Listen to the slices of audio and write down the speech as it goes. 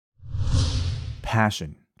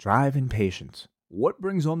passion, drive, and patience. What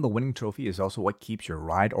brings home the winning trophy is also what keeps your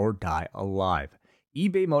ride or die alive.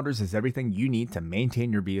 eBay Motors has everything you need to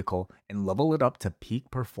maintain your vehicle and level it up to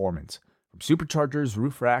peak performance. From superchargers,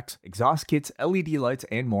 roof racks, exhaust kits, LED lights,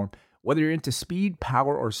 and more, whether you're into speed,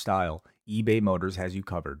 power, or style, eBay Motors has you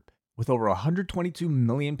covered. With over 122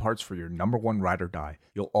 million parts for your number one ride or die,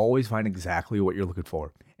 you'll always find exactly what you're looking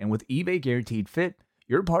for. And with eBay Guaranteed Fit,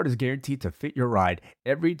 your part is guaranteed to fit your ride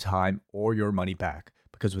every time or your money back.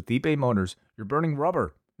 Because with eBay Motors, you're burning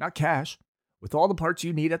rubber, not cash. With all the parts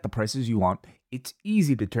you need at the prices you want, it's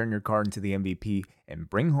easy to turn your car into the MVP and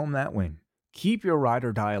bring home that win. Keep your ride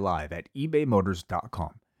or die alive at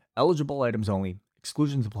ebaymotors.com. Eligible items only.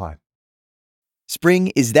 Exclusions apply.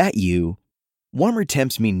 Spring, is that you? Warmer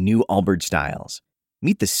temps mean new Allbirds styles.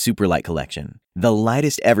 Meet the Superlight Collection, the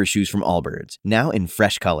lightest ever shoes from Allbirds, now in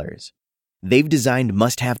fresh colors. They've designed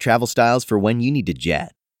must-have travel styles for when you need to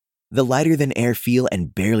jet. The lighter-than-air feel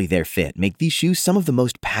and barely-there fit make these shoes some of the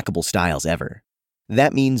most packable styles ever.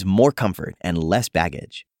 That means more comfort and less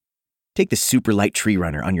baggage. Take the Superlight Tree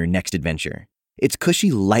Runner on your next adventure. Its cushy,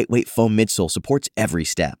 lightweight foam midsole supports every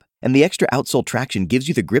step, and the extra outsole traction gives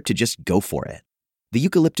you the grip to just go for it. The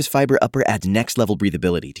eucalyptus fiber upper adds next-level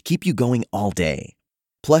breathability to keep you going all day.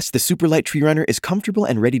 Plus, the Superlight Tree Runner is comfortable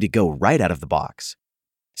and ready to go right out of the box.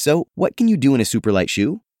 So, what can you do in a Superlight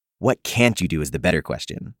shoe? What can't you do is the better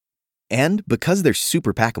question. And because they're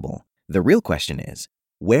super packable, the real question is,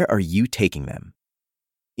 where are you taking them?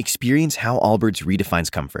 Experience how Allbirds redefines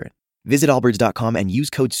comfort. Visit allbirds.com and use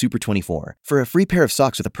code SUPER24 for a free pair of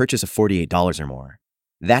socks with a purchase of $48 or more.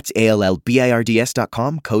 That's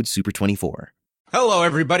ALLBIRDS.com, code SUPER24. Hello,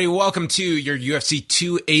 everybody. Welcome to your UFC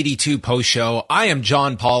 282 post show. I am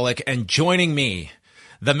John Pollock, and joining me,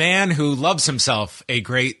 the man who loves himself a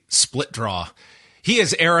great split draw. He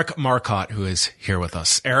is Eric Marcotte, who is here with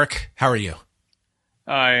us. Eric, how are you?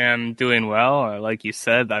 I am doing well. Like you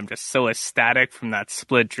said, I'm just so ecstatic from that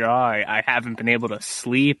split draw. I haven't been able to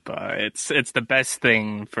sleep. It's the best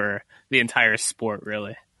thing for the entire sport,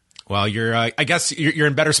 really. Well, I guess you're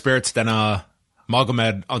in better spirits than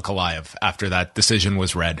Magomed Ankalaev after that decision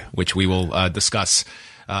was read, which we will discuss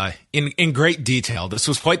in great detail. This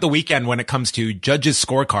was quite the weekend when it comes to judges'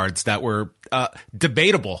 scorecards that were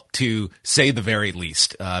debatable, to say the very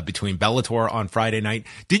least, between Bellator on Friday night.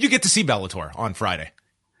 Did you get to see Bellator on Friday?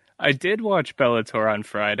 I did watch Bellator on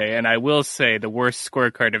Friday, and I will say the worst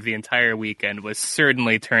scorecard of the entire weekend was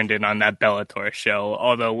certainly turned in on that Bellator show,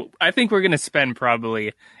 although I think we're going to spend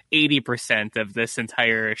probably 80% of this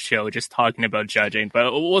entire show just talking about judging.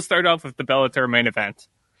 But we'll start off with the Bellator main event.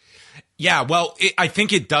 Yeah, well, I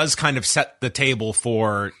think it does kind of set the table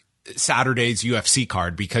for Saturday's UFC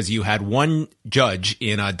card, because you had one judge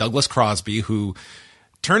in Douglas Crosby who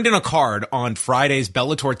turned in a card on Friday's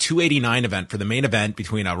Bellator 289 event for the main event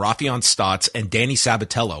between Rafion Stotts and Danny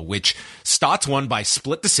Sabatello, which Stotts won by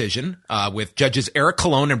split decision, with judges Eric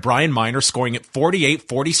Colon and Brian Miner scoring at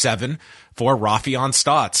 48-47 for Rafion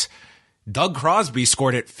Stotts. Doug Crosby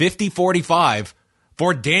scored at 50-45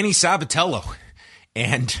 for Danny Sabatello.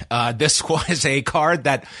 And this was a card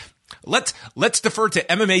that let's defer to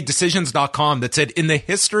MMAdecisions.com that said in the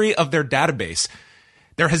history of their database,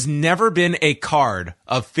 there has never been a card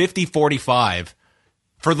of 50-45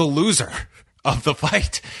 for the loser of the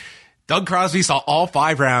fight. Doug Crosby saw all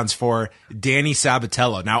 5 rounds for Danny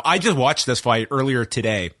Sabatello. Now, I just watched this fight earlier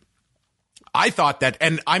today. I thought that,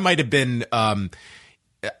 and I might have been,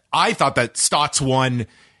 I thought that Stotts won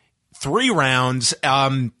 3 rounds,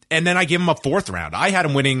 and then I gave him a 4th round. I had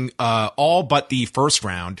him winning all but the first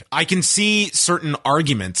round. I can see certain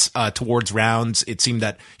arguments towards rounds. It seemed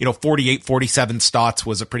that, 48-47 Stotts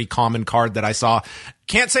was a pretty common card that I saw.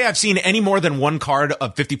 Can't say I've seen any more than one card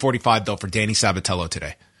of 50-45, though, for Danny Sabatello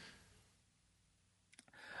today.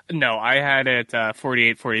 No, I had it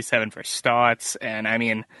 48-47 for Stotts, and I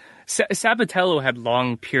mean, Sabatello had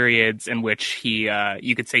long periods in which he,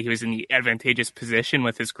 you could say he was in the advantageous position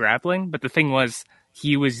with his grappling, but the thing was,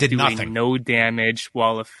 he was doing nothing. No damage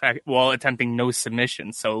while attempting no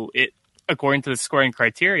submission. So according to the scoring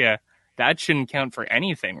criteria, that shouldn't count for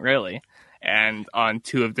anything, really. And on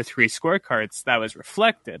 2 of the 3 scorecards, that was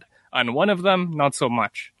reflected. On one of them, not so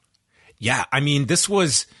much. Yeah, I mean, this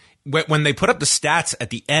was when they put up the stats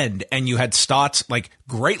at the end, and you had Stotts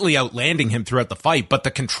greatly outlanding him throughout the fight, but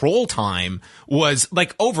the control time was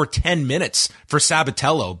over 10 minutes for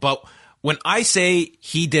Sabatello. But when I say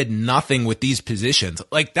he did nothing with these positions,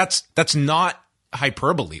 that's not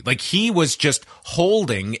hyperbole. He was just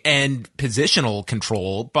holding and positional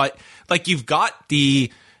control, but you've got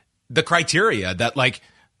the criteria that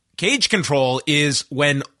Cage control is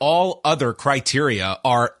when all other criteria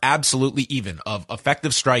are absolutely even of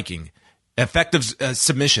effective striking, effective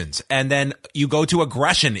submissions, and then you go to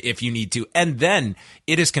aggression if you need to, and then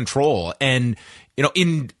it is control. And,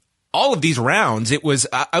 in all of these rounds, it was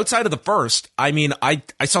outside of the first. I mean, I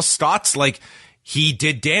saw Stotts, like, he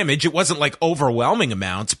did damage. It wasn't like overwhelming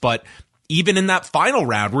amounts, but even in that final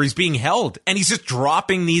round where he's being held and he's just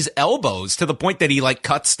dropping these elbows to the point that he like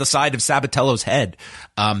cuts the side of Sabatello's head.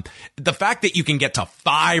 The fact that you can get to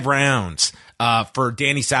 5 rounds for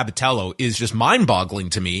Danny Sabatello is just mind boggling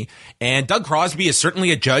to me. And Doug Crosby is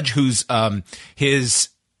certainly a judge whose his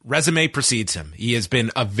resume precedes him. He has been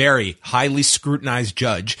a very highly scrutinized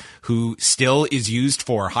judge who still is used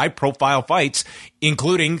for high-profile fights,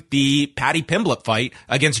 including the Paddy Pimblett fight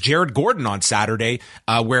against Jared Gordon on Saturday,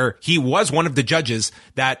 where he was one of the judges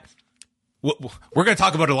that we're going to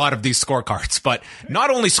talk about a lot of these scorecards, but not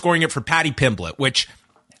only scoring it for Paddy Pimblett, which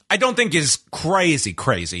I don't think is crazy.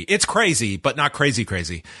 It's crazy, but not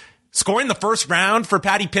crazy. Scoring the first round for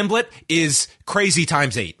Paddy Pimblett is crazy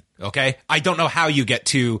times 8. Okay, I don't know how you get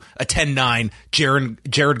to a 10-9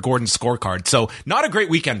 Jared Gordon scorecard. So not a great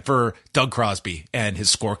weekend for Doug Crosby and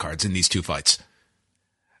his scorecards in these 2 fights.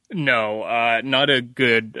 No, not a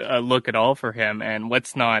good look at all for him. And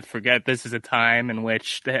let's not forget, this is a time in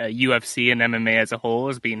which the UFC and MMA as a whole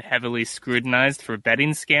is being heavily scrutinized for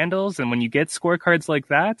betting scandals. And when you get scorecards like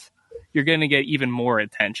that, you're going to get even more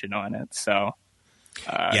attention on it. So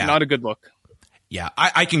not a good look. Yeah,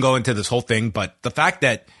 I can go into this whole thing, but the fact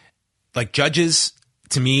that, like, judges,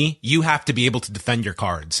 to me, you have to be able to defend your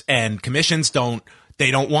cards, and commissions don't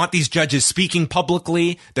want these judges speaking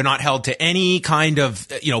publicly. They're not held to any kind of,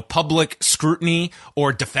 public scrutiny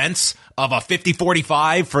or defense of a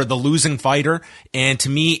 50-45 for the losing fighter. And to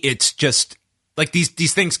me, it's just like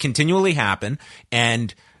these things continually happen.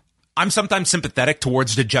 And I'm sometimes sympathetic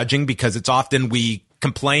towards the judging because it's often we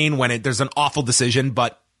complain when there's an awful decision,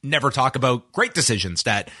 but never talk about great decisions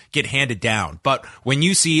that get handed down. But when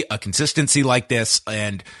you see a consistency like this,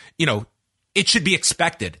 and, it should be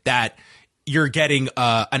expected that you're getting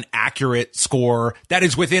an accurate score that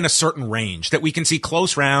is within a certain range, that we can see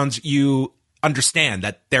close rounds. You understand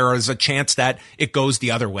that there is a chance that it goes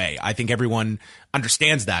the other way. I think everyone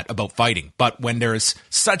understands that about fighting. But when there's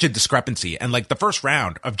such a discrepancy, and like the first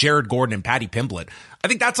round of Jared Gordon and Paddy Pimblett, I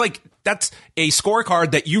think that's a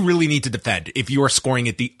scorecard that you really need to defend if you are scoring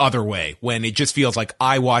it the other way, when it just feels like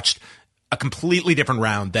I watched a completely different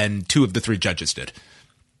round than 2 of the 3 judges did.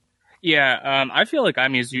 Yeah, I feel like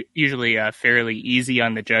I'm usually fairly easy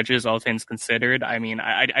on the judges, all things considered. I mean,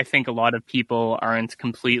 I think a lot of people aren't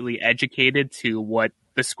completely educated to what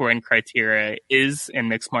the scoring criteria is in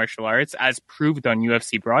mixed martial arts, as proved on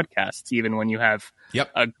UFC broadcasts, even when you have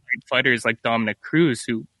great fighters like Dominic Cruz,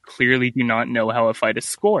 who clearly do not know how a fight is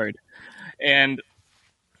scored. And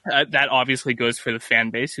that obviously goes for the fan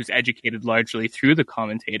base, who's educated largely through the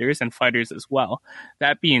commentators and fighters as well.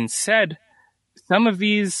 That being said, some of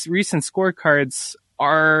these recent scorecards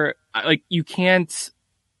are like, you can't,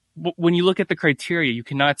 when you look at the criteria, you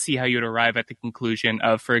cannot see how you'd arrive at the conclusion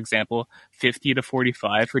of, for example,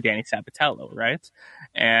 50-45 for Danny Sabatello, right?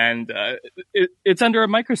 And it's under a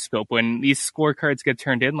microscope when these scorecards get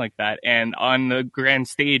turned in like that, and on the grand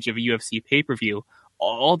stage of a UFC pay-per-view,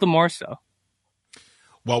 all the more so.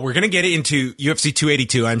 Well, we're going to get into UFC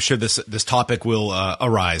 282. I'm sure this topic will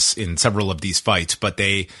arise in several of these fights, but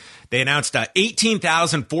they announced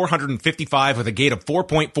 18,455 with a gate of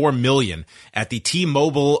 4.4 million at the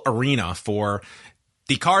T-Mobile Arena for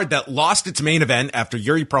the card that lost its main event after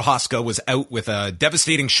Yuri Prohaska was out with a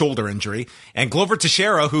devastating shoulder injury, and Glover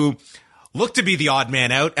Teixeira, who looked to be the odd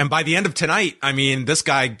man out. And by the end of tonight, I mean, this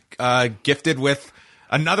guy gifted with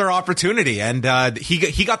another opportunity, and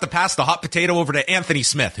he got to pass the hot potato over to Anthony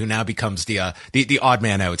Smith, who now becomes the odd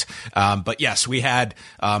man out. But yes, we had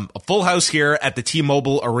a full house here at the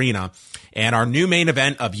T-Mobile Arena, and our new main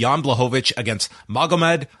event of Jan Blachowicz against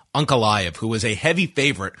Magomed Ankalaev, who was a heavy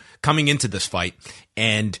favorite coming into this fight.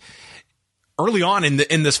 And early on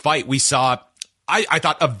in this fight, we saw, I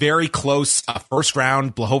thought, a very close first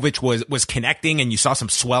round. Blachowicz was connecting, and you saw some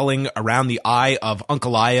swelling around the eye of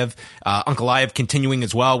Ankalaev. Ankalaev continuing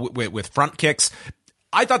as well with front kicks.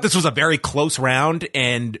 I thought this was a very close round,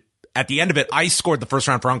 and at the end of it, I scored the first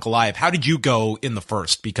round for Ankalaev. How did you go in the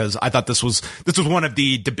first? Because I thought this was one of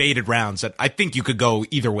the debated rounds that I think you could go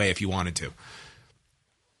either way if you wanted to.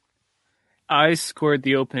 I scored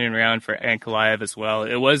the opening round for Ankalaev as well.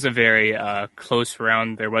 It was a very close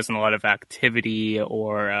round. There wasn't a lot of activity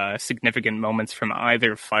or significant moments from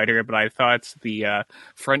either fighter, but I thought the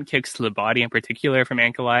front kicks to the body in particular from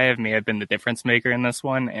Ankalaev may have been the difference maker in this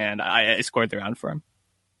one, and I scored the round for him.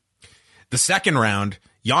 the second round,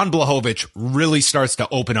 Jan Blachowicz really starts to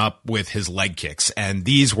open up with his leg kicks, and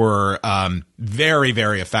these were very,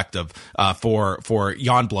 very effective for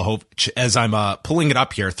Jan Blachowicz. As I'm pulling it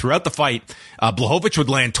up here, throughout the fight, Blachowicz would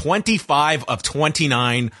land 25 of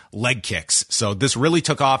 29 leg kicks. So this really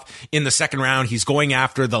took off in the second round. He's going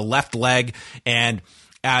after the left leg, and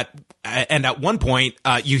at one point,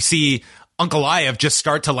 you see Ankalaev just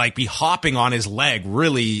start to be hopping on his leg,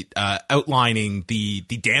 really outlining the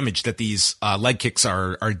damage that these leg kicks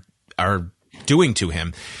are doing to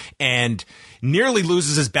him, and nearly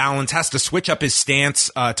loses his balance, has to switch up his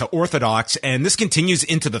stance to orthodox, and this continues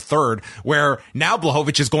into the third, where now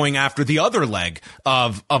Blachowicz is going after the other leg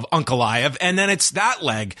of Ankalaev, and then it's that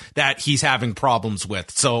leg that he's having problems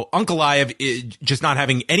with. So Ankalaev is just not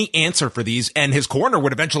having any answer for these, and his corner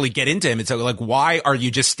would eventually get into him and say, why are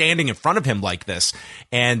you just standing in front of him like this?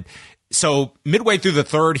 And so midway through the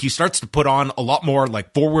third, he starts to put on a lot more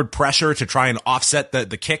forward pressure to try and offset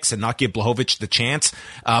the kicks and not give Blachowicz the chance.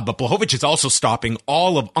 But Blachowicz is also stopping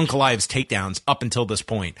all of Ankalaev's takedowns up until this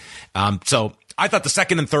point. So I thought the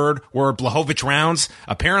second and third were Blachowicz rounds.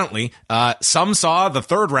 Apparently, some saw the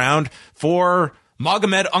third round for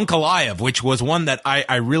Magomed Ankalaev, which was one that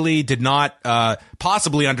I really did not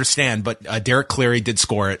possibly understand, but Derek Cleary did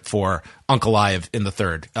score it for Ankalaev in the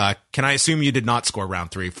third. Can I assume you did not score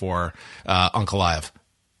round 3 for Ankalaev?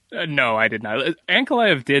 No, I did not.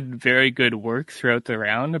 Ankalaev did very good work throughout the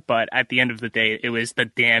round, but at the end of the day, it was the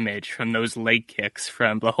damage from those leg kicks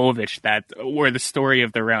from Blachowicz that were the story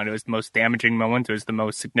of the round. It was the most damaging moments. It was the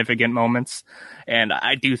most significant moments. And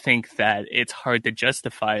I do think that it's hard to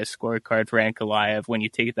justify a scorecard for Ankalaev when you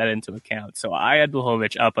take that into account. So I had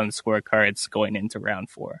Blachowicz up on scorecards going into round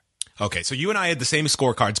 4. Okay, so you and I had the same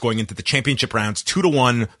scorecards going into the championship rounds,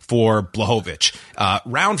 2-1 for Blachowicz.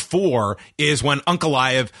 Round 4 is when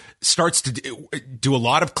Ankalaev starts to do a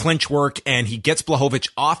lot of clinch work, and he gets Blachowicz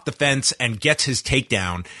off the fence and gets his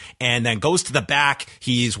takedown, and then goes to the back.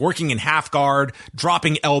 He's working in half guard,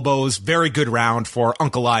 dropping elbows. Very good round for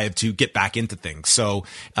Ankalaev to get back into things. So,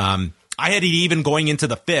 I had it even going into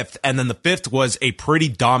the fifth, and then the fifth was a pretty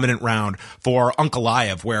dominant round for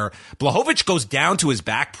Ankalaev, where Blachowicz goes down to his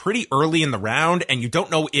back pretty early in the round, and you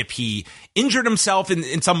don't know if he injured himself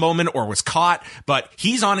in some moment or was caught, but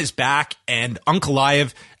he's on his back, and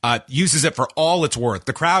Ankalaev uses it for all it's worth.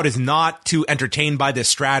 The crowd is not too entertained by this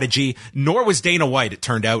strategy, nor was Dana White, it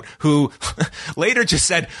turned out, who later just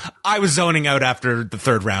said, I was zoning out after the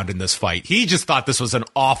third round in this fight. He just thought this was an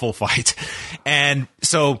awful fight. And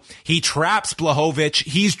so he traps Blachowicz.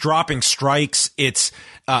 He's dropping strikes. It's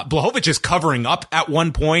Blachowicz is covering up at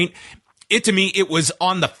one point. To me, it was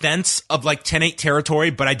on the fence of 10-8 territory,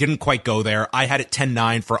 but I didn't quite go there. I had it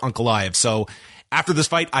 10-9 for Ankalaev. So after this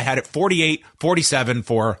fight, I had it 48-47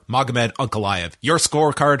 for Magomed Ankalaev. Your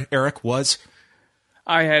scorecard, Eric, was?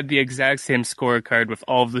 I had the exact same scorecard with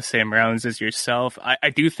all of the same rounds as yourself. I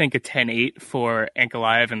do think a 10-8 for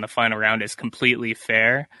Ankalaev in the final round is completely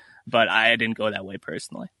fair, but I didn't go that way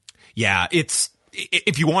personally. Yeah,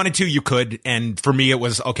 if you wanted to, you could. And for me, it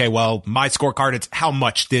was, okay, well, my scorecard, it's how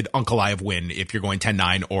much did Ankalaev win if you're going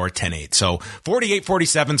 10-9 or 10-8. So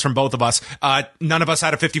 48-47s from both of us. None of us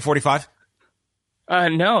had a 50-45?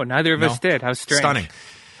 No, neither of us did. How strange. Stunning.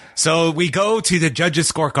 So we go to the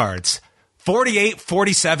judges' scorecards.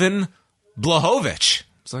 48-47, Blachowicz.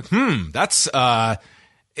 It's that's,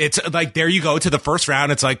 it's there you go to the first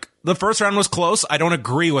round. It's the first round was close. I don't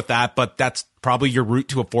agree with that, but that's probably your route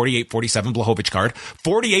to a 48-47 Blachowicz card.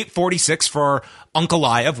 48-46 for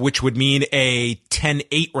Ankalaev, which would mean a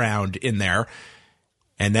 10-8 round in there.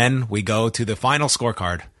 And then we go to the final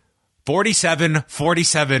scorecard.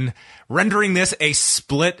 47-47, rendering this a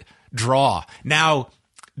split draw. Now,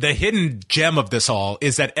 the hidden gem of this all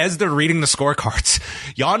is that as they're reading the scorecards,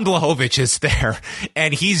 Jan Blachowicz is there,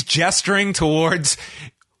 and he's gesturing towards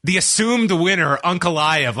the assumed winner,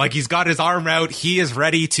 Ankalaev. He's got his arm out. He is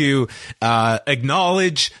ready to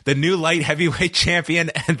acknowledge the new light heavyweight champion,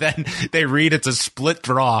 and then they read it's a split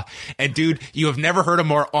draw. And dude, you have never heard a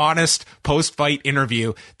more honest post-fight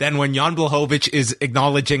interview than when Jan Blachowicz is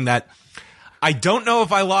acknowledging that, I don't know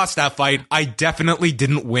if I lost that fight. I definitely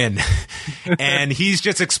didn't win. And he's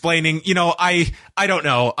just explaining, I don't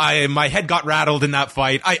know. My head got rattled in that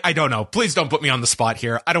fight. I don't know. Please don't put me on the spot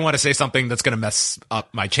here. I don't want to say something that's going to mess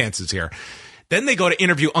up my chances here. Then they go to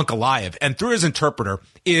interview Ankalaev, and through his interpreter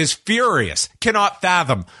is furious, cannot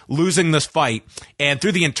fathom losing this fight, and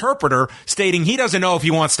through the interpreter stating he doesn't know if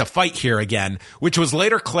he wants to fight here again, which was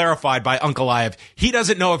later clarified by Ankalaev. He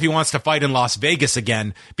doesn't know if he wants to fight in Las Vegas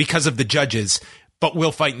again because of the judges, but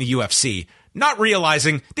will fight in the UFC. not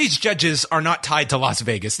realizing these judges are not tied to Las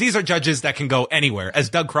Vegas. These are judges that can go anywhere, as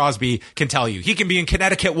Doug Crosby can tell you. He can be in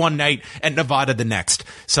Connecticut one night and Nevada the next.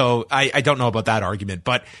 So I don't know about that argument,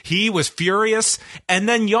 but he was furious. And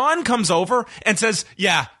then Jan comes over and says,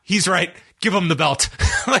 yeah, he's right. Give him the belt.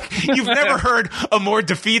 Like, you've never heard a more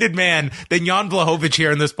defeated man than Jan Blachowicz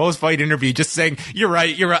here in this post-fight interview, just saying, you're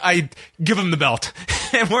right. I give him the belt.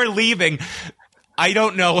 And we're leaving. I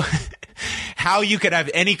don't know how you could have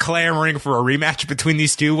any clamoring for a rematch between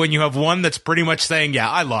these two when you have one that's pretty much saying, yeah,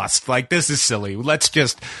 I lost. Like, this is silly. Let's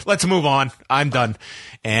move on. I'm done.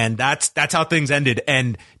 And that's how things ended.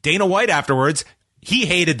 And Dana White afterwards, he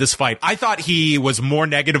hated this fight. I thought he was more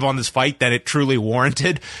negative on this fight than it truly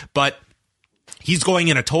warranted, but he's going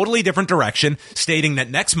in a totally different direction, stating that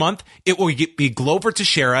next month it will be Glover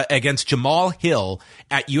Teixeira against Jamal Hill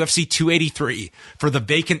at UFC 283 for the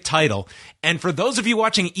vacant title. And for those of you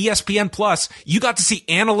watching ESPN Plus, you got to see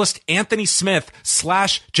analyst Anthony Smith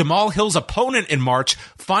 / Jamal Hill's opponent in March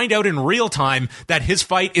find out in real time that his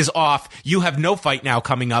fight is off. You have no fight now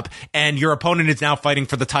coming up, and your opponent is now fighting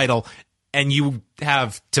for the title. And you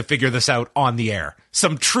have to figure this out on the air.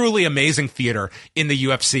 Some truly amazing theater in the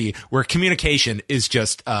UFC where communication is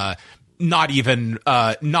just not even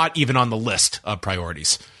on the list of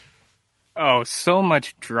priorities. Oh, so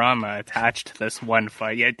much drama attached to this one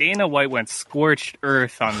fight. Yeah, Dana White went scorched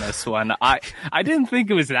earth on this one. I didn't think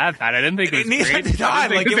it was that bad. I didn't think it was great.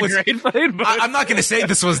 It was a great fight. But I'm not going to say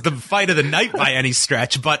this was the fight of the night by any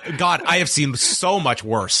stretch, but God, I have seen so much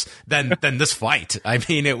worse than this fight. I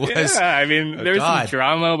mean, it was. Yeah, I mean, there was some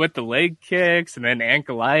drama with the leg kicks, and then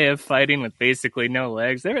Ankalaev fighting with basically no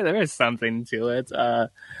legs. There is something to it.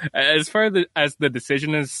 As far as the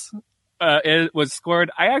decision is. It was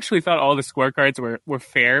scored. I actually thought all the scorecards were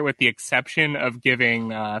fair, with the exception of giving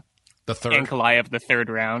the third Ankalaev the third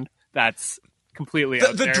round. That's completely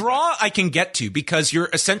the draw I can get to, because you're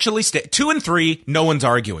essentially 2 and 3, no one's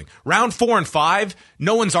arguing. Round 4 and 5,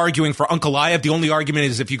 no one's arguing for Ankalaev. The only argument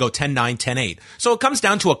is if you go 10-9, 10-8. So it comes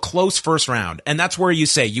down to a close first round, and that's where you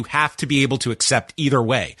say you have to be able to accept either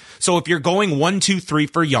way. So if you're going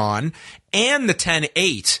 1-2-3 for Jan and the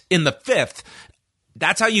 10-8 in the fifth,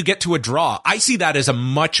 that's how you get to a draw. I see that as a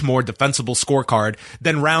much more defensible scorecard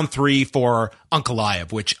than round 3 for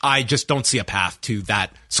Ankalaev, which I just don't see a path to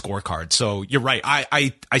that scorecard. So you're right.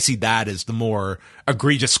 I see that as the more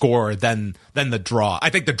egregious score than the draw. I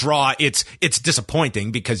think the draw, it's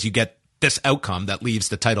disappointing because you get this outcome that leaves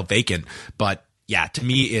the title vacant. But yeah, to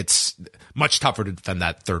me, it's much tougher to defend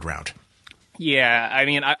that third round. Yeah, I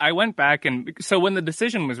mean, I went back, and so when the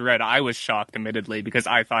decision was read, I was shocked, admittedly, because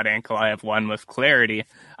I thought Ankalaev won with clarity.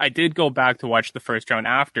 I did go back to watch the first round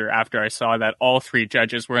after I saw that all 3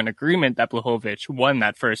 judges were in agreement that Blachowicz won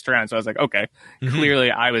that first round. So I was like, okay,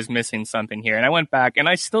 clearly I was missing something here. And I went back, and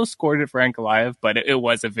I still scored it for Ankalaev, but it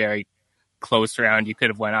was a very close round. You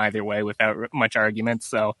could have went either way without much argument.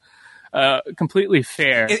 So completely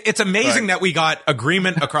fair. It's amazing that we got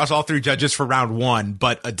agreement across all 3 judges for round 1,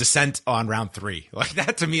 but a dissent on round 3. Like,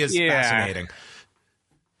 that to me is fascinating.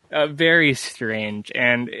 Very strange.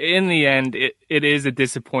 And in the end, it is a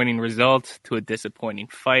disappointing result to a disappointing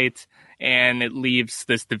fight, and it leaves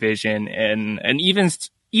this division in an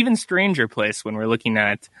even stranger place when we're looking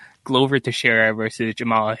at Glover Teixeira versus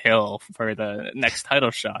Jamal Hill for the next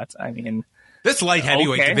title shot. I mean, this light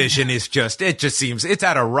heavyweight division is it just seems it's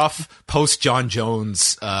at a rough post John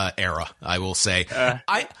Jones era, I will say.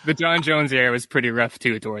 The John Jones era was pretty rough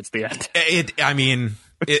too towards the end.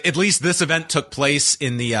 At least this event took place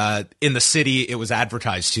in the city it was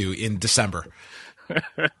advertised to in December.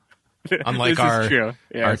 Unlike our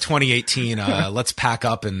 2018 let's pack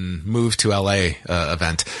up and move to LA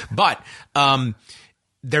event. But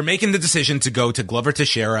they're making the decision to go to Glover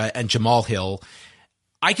Teixeira and Jamal Hill.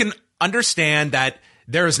 I can understand that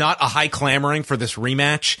there is not a high clamoring for this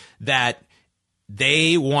rematch, that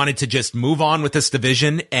they wanted to just move on with this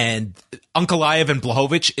division, and Ankalaev and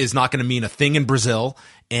Blachowicz is not going to mean a thing in Brazil,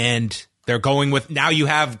 and they're going with, now you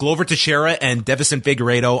have Glover Teixeira and Deiveson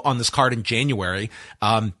Figueiredo on this card in January.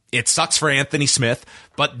 It sucks for Anthony Smith,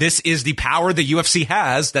 but this is the power the UFC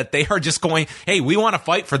has, that they are just going, hey, we want to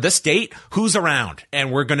fight for this date. Who's around?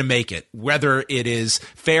 And we're going to make it, whether it is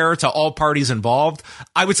fair to all parties involved.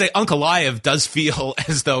 I would say Ankalaev does feel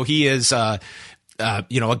as though he is, a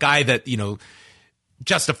guy that,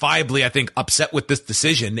 justifiably, I think, upset with this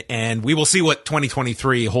decision, and we will see what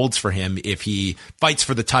 2023 holds for him if he fights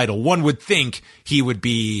for the title. One would think he would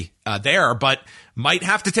be there, but might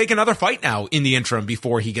have to take another fight now in the interim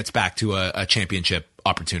before he gets back to a championship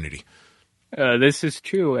opportunity. This is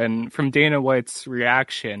true, and from Dana White's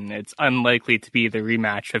reaction, it's unlikely to be the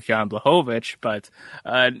rematch of Jan Blachowicz, but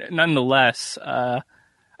nonetheless,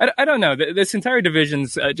 I don't know. This entire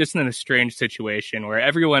division's just in a strange situation where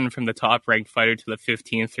everyone from the top-ranked fighter to the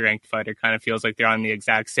 15th ranked fighter kind of feels like they're on the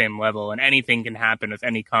exact same level, and anything can happen with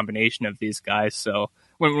any combination of these guys. So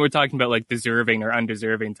when we're talking about like deserving or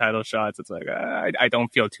undeserving title shots, it's like I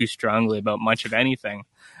don't feel too strongly about much of anything.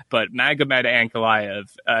 But Magomed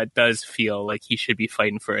Ankalaev does feel like he should be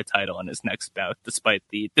fighting for a title in his next bout, despite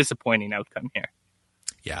the disappointing outcome here.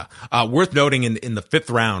 Yeah. Worth noting in the fifth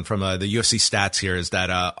round from the UFC stats here is that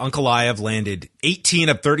Ankalaev landed 18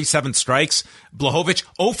 of 37 strikes. Blachowicz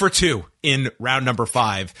 0 for 2 in round number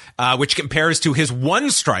 5, which compares to his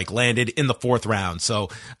 1 strike landed in the 4th round. So,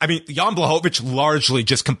 I mean, Jan Blachowicz largely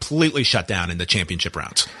just completely shut down in the championship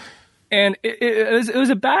rounds. And it was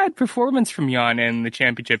a bad performance from Jan in the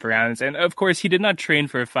championship rounds. And of course, he did not train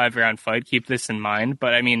for a 5-round fight. Keep this in mind.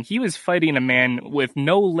 But I mean, he was fighting a man with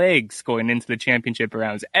no legs going into the championship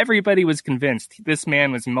rounds. Everybody was convinced this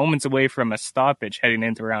man was moments away from a stoppage heading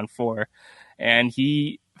into round 4. And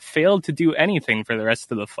he failed to do anything for the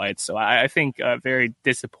rest of the fight. So I think a very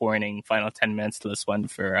disappointing final 10 minutes to this one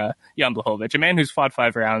for Jan Blachowicz, a man who's fought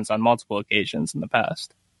 5 rounds on multiple occasions in the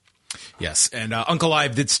past. Yes, and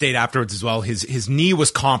Ankalaev did state afterwards as well his knee was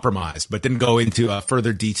compromised, but didn't go into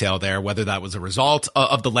further detail there, whether that was a result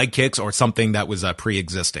of the leg kicks or something that was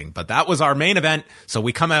pre-existing. But that was our main event, so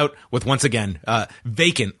we come out with, once again,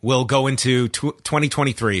 vacant will go into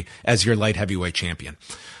 2023 as your light heavyweight champion.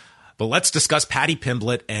 But let's discuss Paddy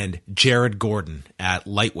Pimblett and Jared Gordon at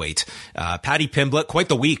lightweight. Paddy Pimblett, quite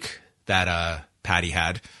the week that Paddy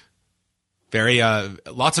had. Very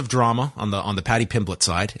lots of drama on the Paddy Pimblett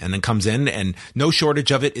side, and then comes in and no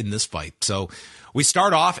shortage of it in this fight. So we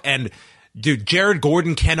start off, and dude, Jared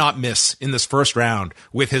Gordon cannot miss in this first round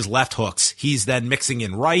with his left hooks. He's then mixing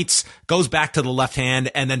in rights, goes back to the left hand,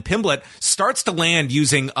 and then Pimblett starts to land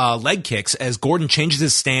using leg kicks as Gordon changes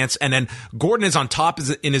his stance, and then Gordon is on top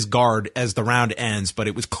in his guard as the round ends, but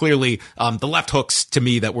it was clearly the left hooks to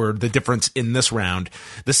me that were the difference in this round.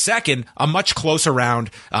 The second, a much closer round,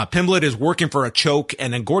 Pimblett is working for a choke,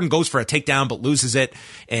 and then Gordon goes for a takedown but loses it,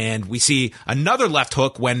 and we see another left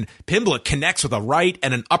hook when Pimblett connects with a right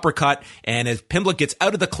and an uppercut. And as Pimblett gets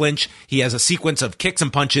out of the clinch, he has a sequence of kicks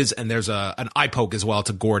and punches, and there's an eye poke as well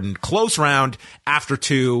to Gordon. Close round after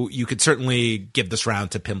 2. You could certainly give this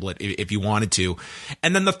round to Pimblett if you wanted to.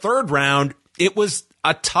 And then the third round, it was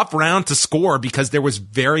a tough round to score because there was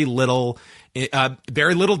very little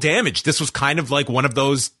damage. This was kind of like one of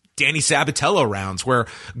those Danny Sabatello rounds where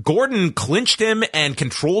Gordon clinched him and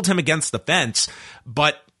controlled him against the fence,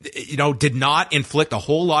 but did not inflict a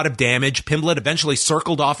whole lot of damage. Pimblett eventually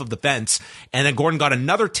circled off of the fence, and then Gordon got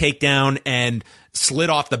another takedown and slid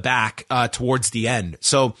off the back towards the end.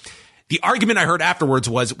 So the argument I heard afterwards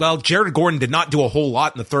was, well, Jared Gordon did not do a whole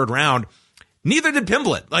lot in the third round. Neither did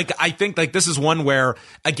Pimblett. I think this is one where,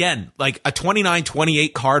 again, a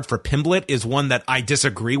 29-28 card for Pimblett is one that I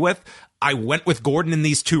disagree with. I went with Gordon in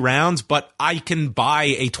these 2 rounds, but I can buy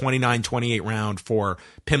a 29-28 round for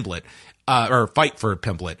Pimblett. Or fight for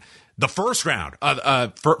Pimblett. The first round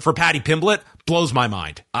for Paddy Pimblett blows my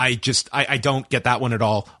mind. I don't get that one at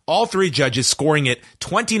all. All 3 judges scoring it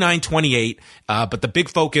 29-28, but the big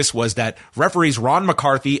focus was that referees Ron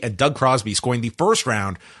McCarthy and Doug Crosby scoring the first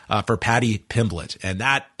round for Paddy Pimblett, and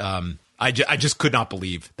that I just could not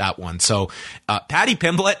believe that one. So Paddy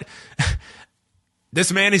Pimblett.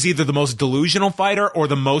 This man is either the most delusional fighter or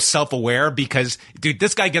the most self-aware because, dude,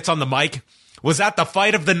 this guy gets on the mic. Was that the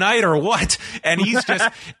fight of the night or what? And he's just,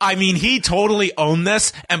 he totally owned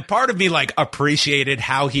this. And part of me appreciated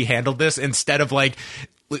how he handled this instead of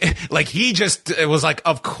he just, it was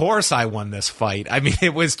of course I won this fight.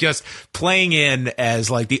 It was just playing in as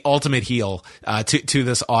the ultimate heel, to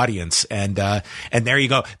this audience. And there you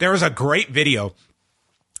go. There was a great video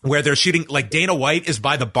where they're shooting, Dana White is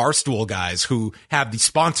by the Barstool guys who have the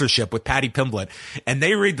sponsorship with Paddy Pimblett, and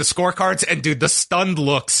they read the scorecards, and dude, the stunned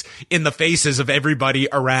looks in the faces of everybody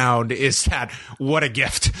around is that, what a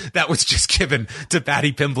gift that was just given to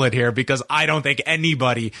Paddy Pimblett here, because I don't think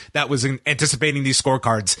anybody that was anticipating these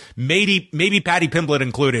scorecards, maybe Paddy Pimblett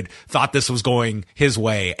included, thought this was going his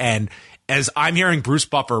way. And as I'm hearing Bruce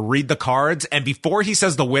Buffer read the cards, and before he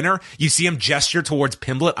says the winner, you see him gesture towards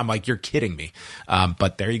Pimblett. I'm like, you're kidding me.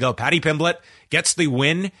 But there you go. Paddy Pimblett gets the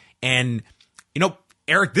win. And,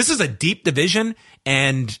 Eric, this is a deep division.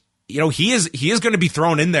 And, he is going to be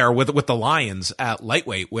thrown in there with the Lions at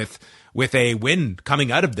lightweight with a win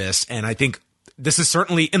coming out of this. And I think this is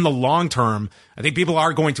certainly in the long term. I think people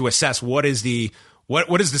are going to assess what is the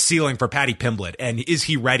What is the ceiling for Paddy Pimblett, and is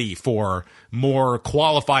he ready for more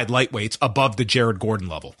qualified lightweights above the Jared Gordon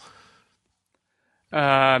level?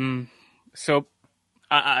 So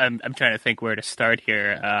I'm trying to think where to start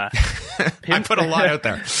here. I put a lot out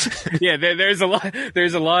there. Yeah, there's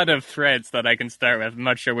a lot of threads that I can start with. I'm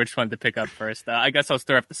not sure which one to pick up first. I guess I'll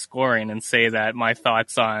start off the scoring and say that my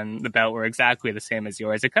thoughts on the bout were exactly the same as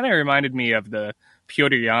yours. It kind of reminded me of the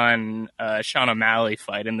Petr Yan Sean O'Malley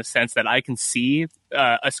fight in the sense that I can see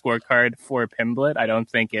a scorecard for Pimblett. I don't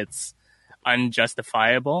think it's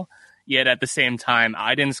unjustifiable. Yet at the same time,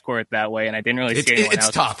 I didn't score it that way, and I didn't really see anyone else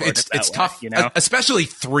tough. It's tough, you know? Especially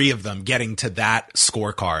three of them getting to that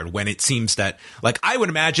scorecard when it seems that, like, I would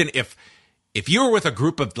imagine if you were with a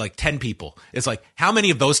group of like 10 people, it's like, how many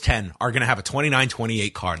of those 10 are going to have a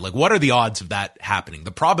 29-28 card? Like, what are the odds of that happening?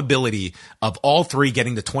 The probability of all three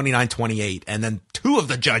getting the 29-28 and then two of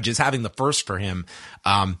the judges having the first for him,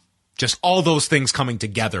 just all those things coming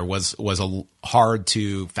together was hard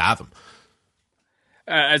to fathom.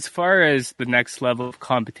 As far as the next level of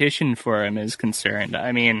competition for him is concerned,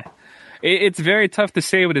 I mean, it's very tough to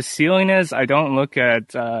say what his ceiling is. I don't look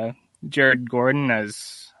at Jared Gordon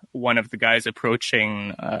as one of the guys approaching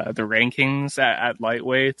the rankings at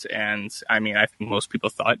lightweight. And I mean, I think most people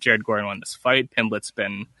thought Jared Gordon won this fight. Pimblett's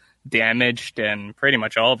been damaged in pretty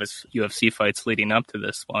much all of his UFC fights leading up to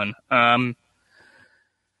this one.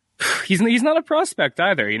 He's not a prospect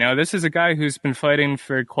either. You know, this is a guy who's been fighting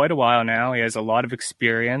for quite a while now. He has a lot of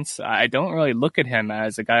experience. I don't really look at him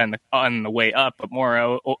as a guy on the way up, but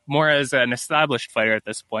more as an established fighter at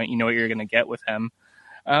this point. You know what you're going to get with him.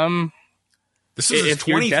 This is his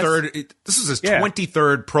 23rd. This is his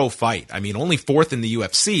 23rd pro fight. I mean, only fourth in the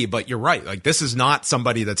UFC, but you're right. Like, this is not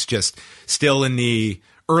somebody that's just still in the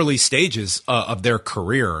early stages of their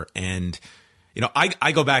career. And, you know,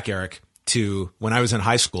 I go back, Eric, to when I was in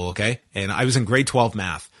high school, okay? And I was in grade 12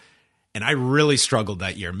 math. And I really struggled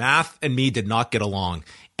that year. Math and me did not get along.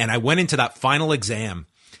 And I went into that final exam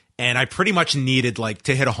and I pretty much needed like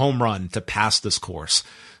to hit a home run to pass this course.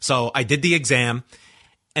 So I did the exam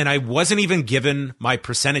and I wasn't even given my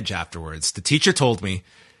percentage afterwards. The teacher told me,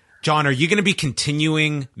 John, are you going to be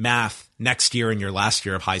continuing math next year in your last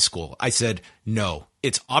year of high school? I said, no,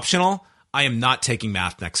 it's optional. I am not taking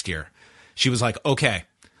math next year. She was like, okay,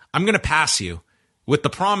 I'm going to pass you with the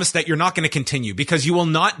promise that you're not going to continue because you will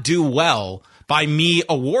not do well by me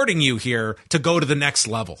awarding you here to go to the next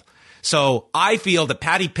level. So I feel that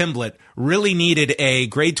Paddy Pimblett really needed a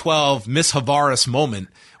grade 12 Miss Havaris moment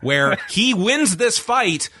where he wins this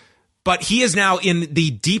fight, but he is now in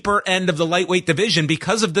the deeper end of the lightweight division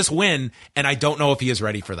because of this win, and I don't know if he is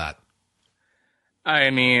ready for that.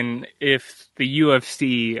 I mean, if the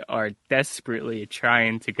UFC are desperately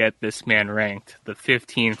trying to get this man ranked, the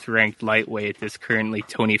 15th ranked lightweight is currently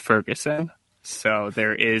Tony Ferguson. So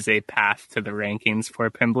there is a path to the rankings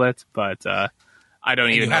for Pimblett, but I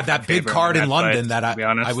don't even have that big card in London that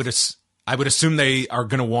I would assume they are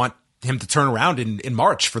going to want him to turn around in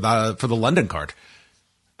March for the London card.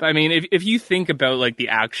 I mean, if you think about like the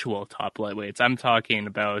actual top lightweights, I'm talking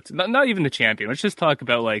about not even the champion. Let's just talk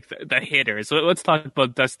about like the hitters. Let's talk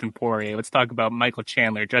about Dustin Poirier. Let's talk about Michael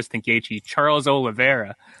Chandler, Justin Gaethje, Charles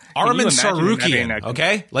Oliveira, Arman Tsarukyan.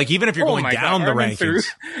 Okay, like even if you're going down the rankings,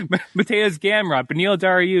 Mateusz Gamrot, Beneil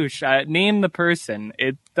Dariush, name the person.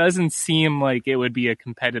 It doesn't seem like it would be a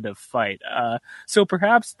competitive fight. So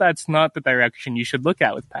perhaps that's not the direction you should look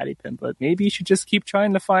at with Paddy Pimblett. Maybe you should just keep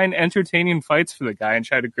trying to find entertaining fights for the guy and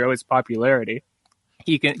try to grow his popularity.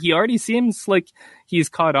 He already seems like he's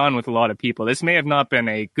caught on with a lot of people. This may have not been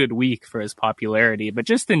a good week for his popularity, but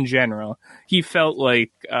just in general, he felt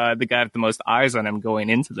like the guy with the most eyes on him going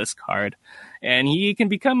into this card. And he can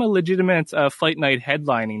become a legitimate fight night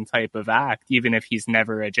headlining type of act, even if he's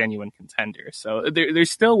never a genuine contender. So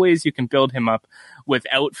there's still ways you can build him up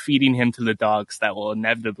without feeding him to the dogs that will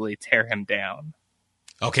inevitably tear him down.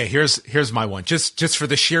 Okay, here's my one. Just for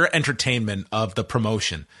the sheer entertainment of the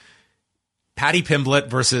promotion. Paddy Pimblett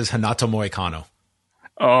versus Renato Moicano.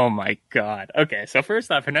 Oh my God. Okay, so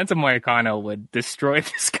first off, Renato Moicano would destroy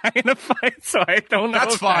this guy in a fight, so I don't know.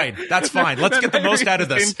 That's fine. That's fine. Let's get the most out of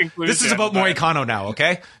this. This is about Moicano now,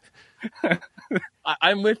 okay?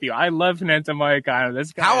 I'm with you. I love Renato Moicano.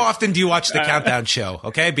 This guy. How often do you watch the Countdown show?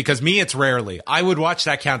 Okay, because me, it's rarely. I would watch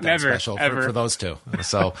that Countdown special for those two.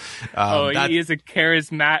 So, he is a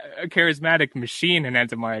charismatic machine.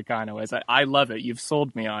 Renato Moicano is. I love it. You've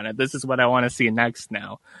sold me on it. This is what I want to see next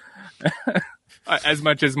now. As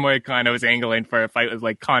much as Moicano is angling for a fight with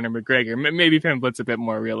like Conor McGregor, maybe Pimblett's a bit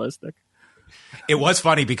more realistic. It was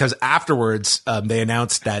funny because afterwards they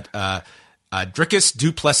announced that Dricus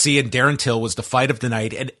du Plessis and Darren Till was the fight of the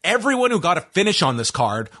night, and everyone who got a finish on this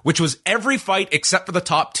card, which was every fight except for the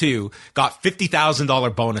top two, got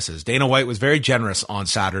 $50,000 bonuses. Dana White was very generous on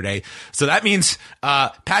Saturday. So that means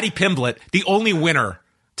Paddy Pimblett, the only winner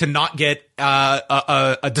to not get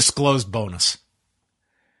a disclosed bonus.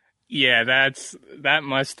 Yeah, that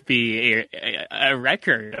must be a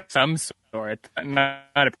record of some sort. Not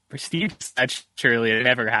a prestige. That surely it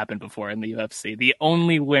never happened before in the UFC. The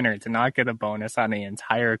only winner to not get a bonus on the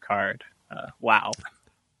entire card. Wow.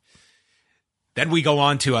 Then we go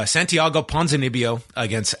on to Santiago Ponzinibbio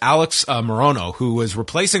against Alex Morono, who was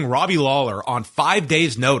replacing Robbie Lawler on 5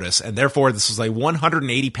 days' notice, and therefore this was a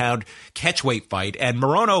 180-pound catchweight fight. And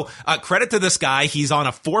Morono, credit to this guy, he's on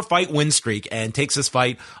a 4-fight win streak and takes this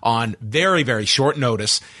fight on very, very short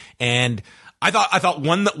notice. And I thought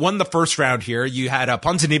won the first round here. You had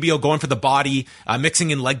Ponzinibbio going for the body,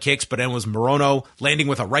 mixing in leg kicks, but then it was Morono landing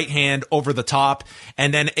with a right hand over the top,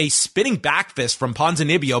 and then a spinning back fist from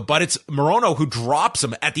Ponzinibbio, but it's Morono who drops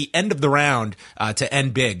him at the end of the round to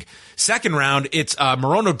end big. Second round, it's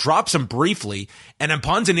Morono drops him briefly, and then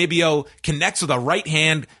Ponzinibbio connects with a right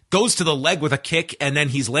hand, goes to the leg with a kick, and then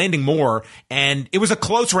he's landing more. And it was a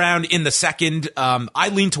close round in the second. I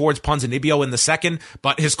leaned towards Ponzinibbio in the second,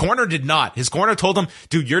 but his corner did not. His corner told him,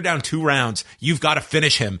 dude, you're down 2 rounds. You've got to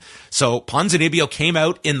finish him. So Ponzinibbio came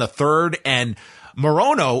out in the third, and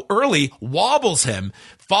Morono early wobbles him,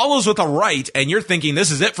 follows with a right, and you're thinking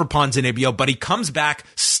this is it for Ponzinibbio, but he comes back,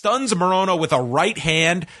 stuns Morono with a right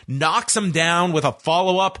hand, knocks him down with a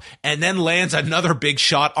follow-up, and then lands another big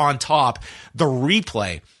shot on top. The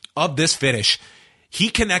replay of this finish, he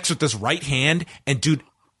connects with this right hand, and dude,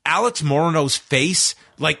 Alex Morono's face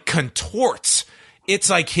like contorts. It's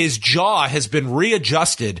like his jaw has been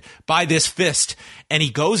readjusted by this fist, and he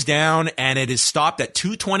goes down, and it is stopped at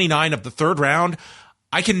 2:29 of the third round.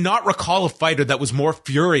 I cannot recall a fighter that was more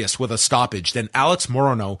furious with a stoppage than Alex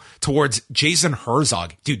Morono towards Jason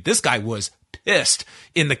Herzog. Dude, this guy was pissed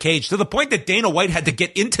in the cage to the point that Dana White had to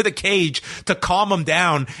get into the cage to calm him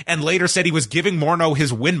down, and later said he was giving Morono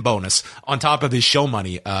his win bonus on top of his show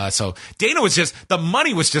money. So Dana was the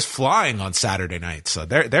money was just flying on Saturday night. So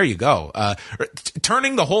there you go.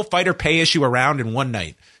 Turning the whole fighter pay issue around in one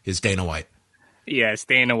night is Dana White. Yes,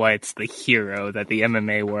 Dana White's the hero that the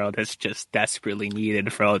MMA world has just desperately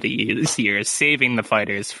needed for all these years, saving the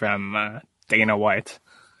fighters from Dana White.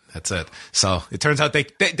 That's it. So it turns out they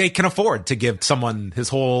can afford to give someone his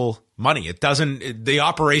whole money. The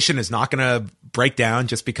operation is not going to break down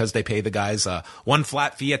just because they pay the guys one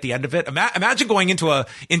flat fee at the end of it. Imagine going into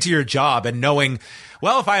your job and knowing,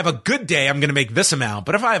 well, if I have a good day, I'm going to make this amount,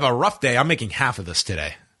 but if I have a rough day, I'm making half of this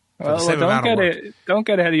today. Well, don't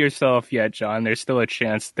get ahead of yourself yet, John. There's still a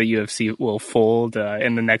chance the UFC will fold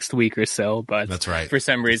in the next week or so, but that's right. For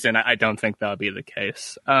some reason, I don't think that'll be the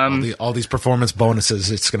case. All these performance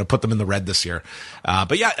bonuses, it's going to put them in the red this year.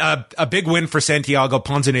 But yeah, a big win for Santiago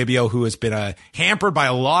Ponzinibbio, who has been hampered by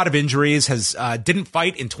a lot of injuries, didn't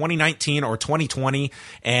fight in 2019 or 2020,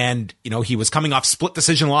 and he was coming off split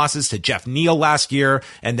decision losses to Jeff Neal last year,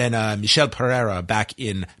 and then Michel Pereira back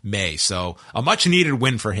in May. So a much needed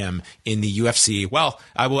win for him in the UFC. Well,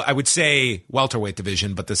 I would say welterweight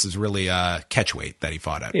division, but this is really catchweight that he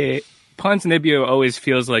fought at. Ponzinibbio always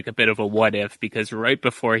feels like a bit of a what if, because right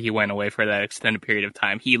before he went away for that extended period of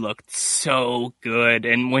time, he looked so good.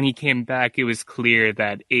 And when he came back, it was clear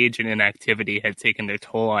that age and inactivity had taken their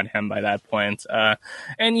toll on him by that point.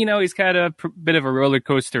 And he's had a bit of a roller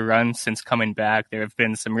coaster run since coming back. There have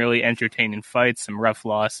been some really entertaining fights, some rough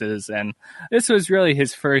losses, and this was really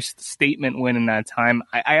his first statement win in that time.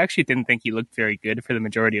 I actually didn't think he looked very good for the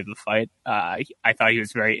majority of the fight. I thought he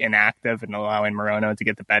was very inactive and allowing Morono to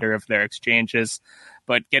get the better of their exchanges,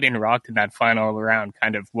 but getting rocked in that final round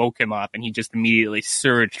kind of woke him up, and he just immediately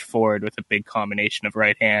surged forward with a big combination of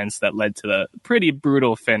right hands that led to the pretty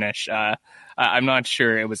brutal finish. I'm not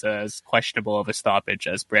sure it was as questionable of a stoppage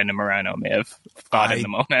as Brandon Moreno may have thought in the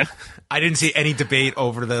moment. I didn't see any debate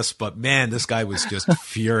over this, but man, this guy was just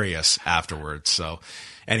furious afterwards. So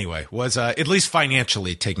anyway, was at least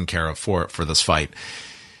financially taken care of for this fight.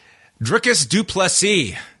 Dricus du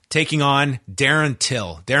Plessis taking on Darren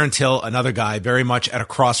Till. Darren Till, another guy very much at a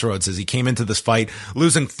crossroads as he came into this fight,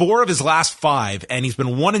 losing 4 of his last 5, and he's been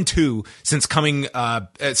 1-2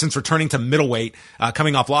 since returning to middleweight,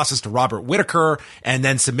 coming off losses to Robert Whittaker and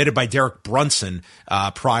then submitted by Derek Brunson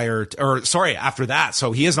after that.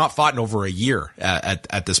 So he has not fought in over a year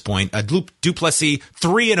at this point. Du Plessis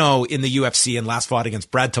 3-0 in the UFC and last fought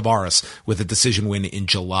against Brad Tavares with a decision win in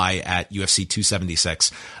July at UFC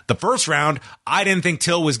 276. The first round, I didn't think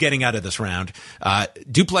Till was getting out of this round.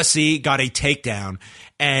 Du Plessis got a takedown,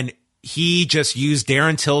 and he just used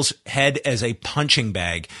Darren Till's head as a punching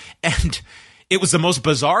bag. And it was the most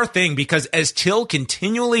bizarre thing because as Till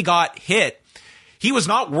continually got hit, he was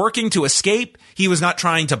not working to escape. He was not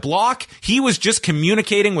trying to block. He was just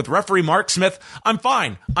communicating with referee Mark Smith. I'm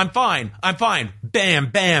fine. I'm fine. I'm fine.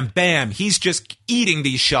 Bam, bam, bam. He's just eating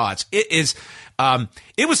these shots. It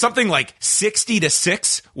was something like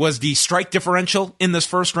 60-6 was the strike differential in this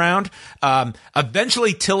first round.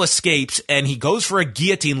 Eventually Till escapes and he goes for a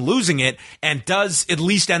guillotine, losing it, and does at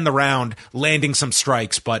least end the round, landing some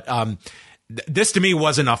strikes. But, this to me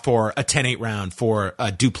was enough for a 10-8 round for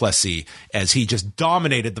Du Plessis as he just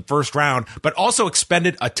dominated the first round, but also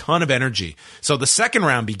expended a ton of energy. So the second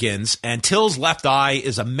round begins and Till's left eye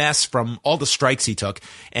is a mess from all the strikes he took,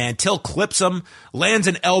 and Till clips him, lands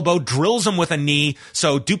an elbow, drills him with a knee.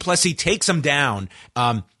 So Du Plessis takes him down.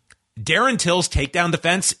 Darren Till's takedown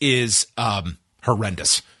defense is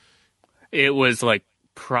horrendous. It was like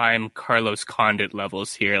prime Carlos Condit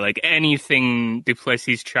levels here. Like anything Du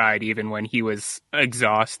Plessis tried, even when he was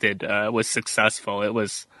exhausted, was successful. It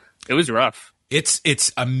was rough.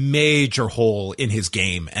 It's a major hole in his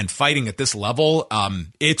game, and fighting at this level,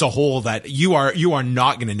 it's a hole that you are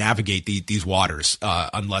not going to navigate these waters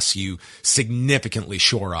unless you significantly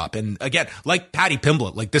shore up. And again, like Paddy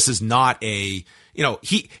Pimblett, like this is not a,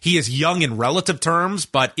 he is young in relative terms,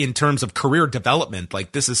 but in terms of career development,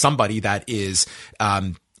 like this is somebody that is,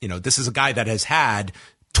 this is a guy that has had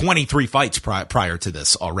 23 fights prior to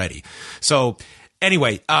this already. So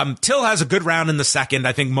anyway, Till has a good round in the second.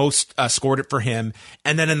 I think most scored it for him.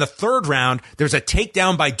 And then in the third round, there's a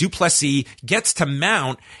takedown by Du Plessis, gets to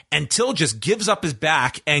mount, and Till just gives up his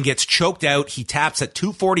back and gets choked out. He taps at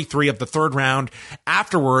 2:43 of the third round.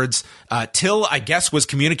 Afterwards, Till, I guess, was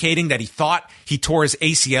communicating that he thought he tore his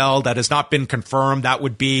ACL. That has not been confirmed. That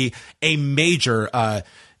would be a major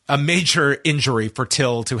injury for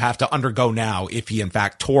Till to have to undergo now if he in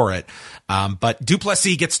fact tore it. But Du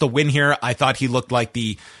Plessis gets the win here. I thought he looked like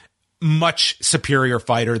the much superior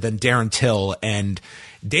fighter than Darren Till. And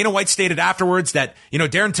Dana White stated afterwards that,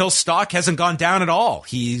 Darren Till's stock hasn't gone down at all.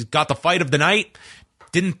 He got the fight of the night.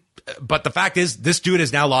 But the fact is, this dude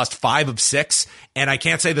has now lost 5 of 6. And I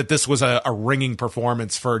can't say that this was a ringing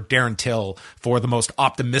performance for Darren Till, for the most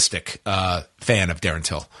optimistic fan of Darren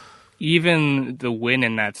Till. Even the win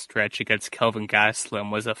in that stretch against Kelvin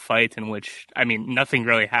Gastelum was a fight in which, nothing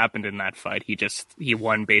really happened in that fight. He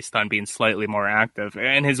won based on being slightly more active.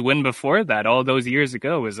 And his win before that, all those years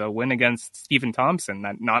ago, was a win against Stephen Thompson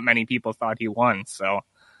that not many people thought he won. So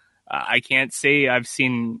I can't say I've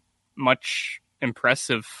seen much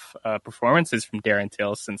impressive performances from Darren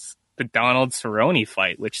Till since the Donald Cerrone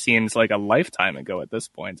fight, which seems like a lifetime ago at this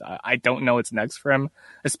point. I don't know what's next for him,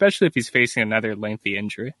 especially if he's facing another lengthy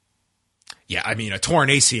injury. Yeah, a torn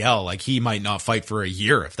ACL, like he might not fight for a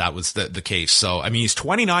year if that was the case. So, he's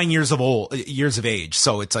 29 years of age.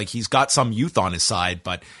 So it's like he's got some youth on his side,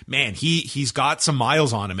 but man, he's got some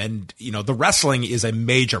miles on him. And, the wrestling is a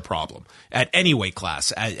major problem at any weight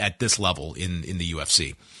class at this level in the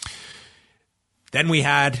UFC. Then we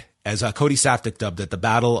had, as Cody Safdie dubbed it, the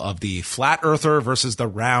battle of the flat earther versus the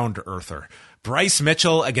round earther. Bryce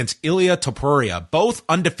Mitchell against Ilia Topuria, both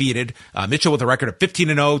undefeated. Mitchell with a record of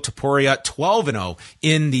 15-0, Topuria 12-0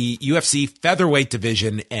 in the UFC featherweight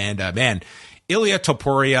division. And Ilia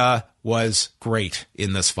Topuria was great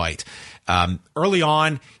in this fight. Early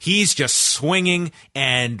on, he's just swinging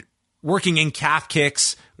and working in calf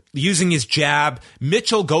kicks, using his jab.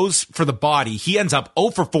 Mitchell goes for the body. He ends up 0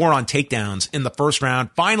 for 4 on takedowns in the first round,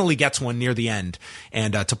 finally gets one near the end.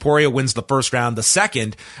 And Topuria wins the first round. The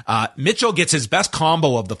second, Mitchell gets his best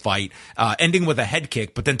combo of the fight, ending with a head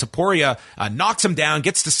kick. But then Topuria knocks him down,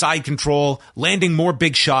 gets to side control, landing more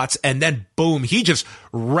big shots. And then boom, he just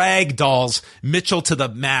ragdolls Mitchell to the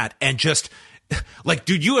mat and just... Like,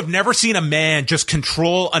 dude, you have never seen a man just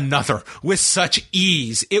control another with such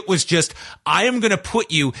ease. It was just, I am going to put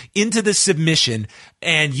you into the submission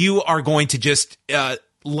and you are going to just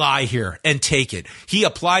lie here and take it. He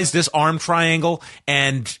applies this arm triangle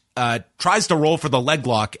and tries to roll for the leg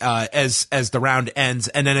lock as the round ends.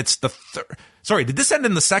 And then it's the third. Sorry, did this end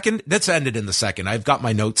in the second? This ended in the second. I've got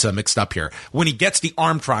my notes mixed up here. When he gets the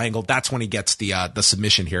arm triangle, that's when he gets the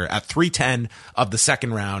submission here at 3:10 of the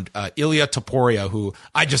second round. Ilia Topuria, who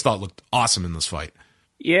I just thought looked awesome in this fight.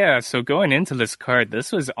 Yeah, so going into this card,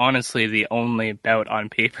 this was honestly the only bout on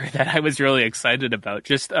paper that I was really excited about.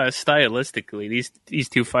 Just stylistically, these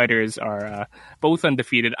two fighters are both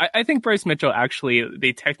undefeated. I think Bryce Mitchell actually,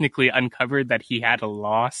 they technically uncovered that he had a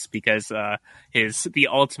loss because the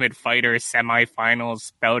Ultimate Fighter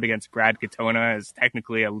semifinals bout against Brad Katona is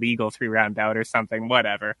technically a legal 3-round bout or something.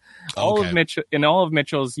 Whatever. Okay. All of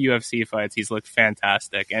Mitchell's UFC fights, he's looked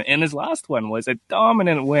fantastic, and his last one was a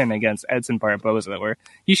dominant win against Edson Barboza, where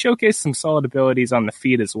he showcased some solid abilities on the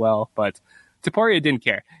feet as well, but Topuria didn't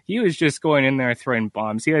care. He was just going in there throwing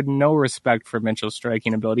bombs. He had no respect for Mitchell's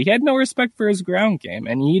striking ability. He had no respect for his ground game,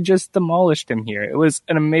 and he just demolished him here. It was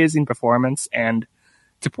an amazing performance, and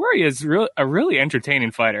Topuria is a really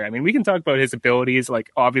entertaining fighter. I mean, we can talk about his abilities,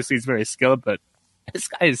 like obviously he's very skilled, but this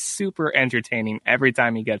guy is super entertaining every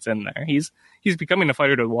time he gets in there. He's becoming a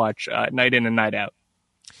fighter to watch night in and night out.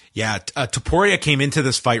 Yeah, Topuria came into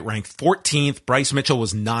this fight ranked 14th. Bryce Mitchell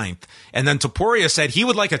was 9th. And then Topuria said he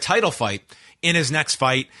would like a title fight in his next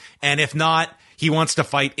fight. And if not, he wants to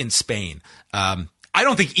fight in Spain. I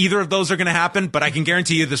don't think either of those are going to happen, but I can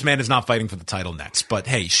guarantee you this man is not fighting for the title next. But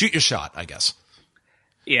hey, shoot your shot, I guess.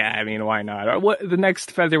 Yeah, I mean, why not? What the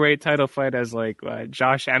next featherweight title fight is like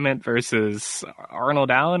Josh Emmett versus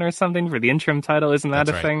Arnold Allen or something for the interim title? Isn't that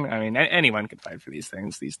a thing? I mean, anyone can fight for these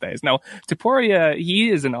things these days. No, Topuria,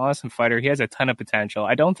 he is an awesome fighter. He has a ton of potential.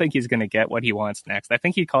 I don't think he's going to get what he wants next. I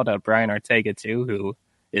think he called out Brian Ortega too, who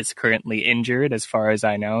is currently injured as far as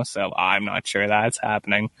I know. So I'm not sure that's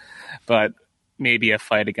happening. But maybe a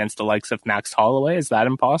fight against the likes of Max Holloway. Is that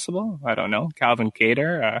impossible? I don't know. Calvin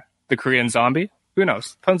Kattar, the Korean Zombie. Who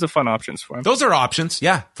knows? Tons of fun options for him. Those are options.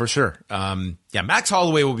 Yeah, for sure. Yeah, Max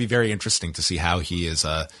Holloway will be very interesting to see how he is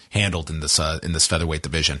handled in this featherweight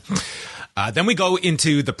division. Then we go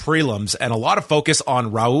into the prelims and a lot of focus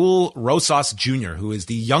on Raul Rosas Jr., who is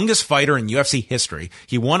the youngest fighter in UFC history.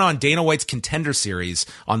 He won on Dana White's Contender Series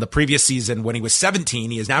on the previous season when he was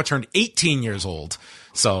 17. He has now turned 18 years old.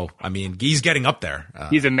 So, I mean, he's getting up there.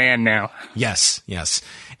 He's a man now. Yes.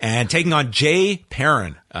 And taking on Jay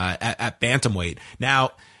Perrin at bantamweight.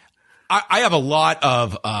 Now, I have a lot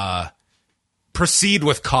of proceed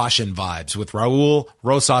with caution vibes with Raul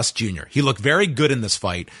Rosas Jr. He looked very good in this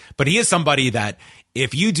fight, but he is somebody that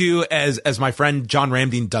if you do, as my friend John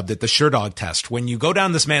Ramdeen dubbed it, the Sherdog test, when you go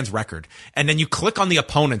down this man's record and then you click on the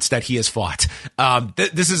opponents that he has fought,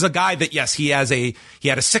 this is a guy that, yes, he had a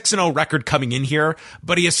 6-0 record coming in here,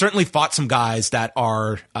 but he has certainly fought some guys that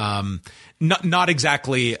are not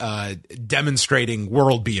exactly demonstrating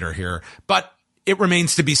world beater here, but it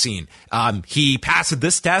remains to be seen. He passed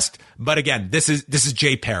this test, but again, this is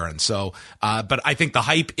Jay Perrin. So, but I think the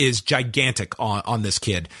hype is gigantic on this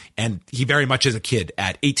kid, and he very much is a kid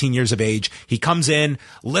at 18 years of age. He comes in,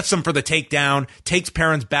 lifts him for the takedown, takes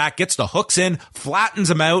Perrin's back, gets the hooks in, flattens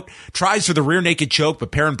him out, tries for the rear naked choke,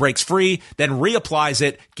 but Perrin breaks free, then reapplies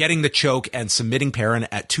it, getting the choke and submitting Perrin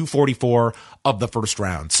at 244 of the first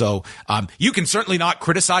round. So, you can certainly not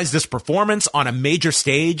criticize this performance on a major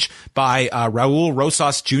stage by Raul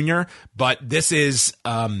Rosas Jr., but this is,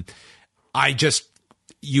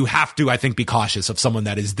 you have to, I think, be cautious of someone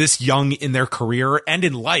that is this young in their career and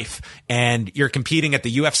in life, and you're competing at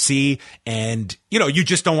the UFC, and, you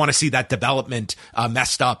just don't want to see that development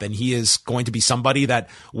messed up, and he is going to be somebody that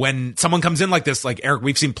when someone comes in like this, like Eric,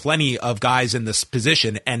 we've seen plenty of guys in this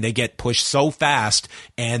position, and they get pushed so fast,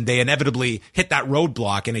 and they inevitably hit that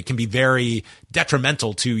roadblock, and it can be very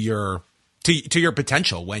detrimental to your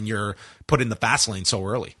potential when you're put in the fast lane so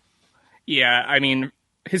early. Yeah, I mean,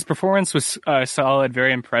 his performance was solid,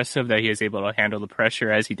 very impressive that he was able to handle the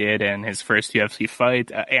pressure as he did in his first UFC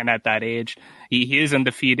fight, and at that age. He is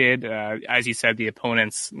undefeated. As you said, the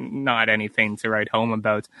opponent's not anything to write home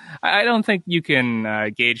about. I don't think you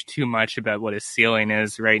can gauge too much about what his ceiling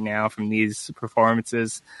is right now from these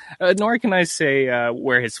performances, nor can I say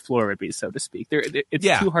where his floor would be, so to speak. It's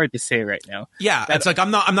too hard to say right now. Yeah, it's like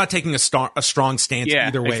I'm not taking a strong stance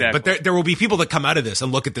either way. Exactly. But there will be people that come out of this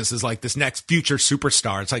and look at this as like this next future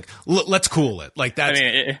superstar. It's like, let's cool it. Like that's. I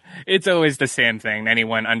mean, it's always the same thing.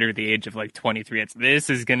 Anyone under the age of like 23, this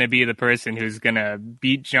is going to be the person who's going to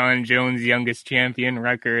beat John Jones' youngest champion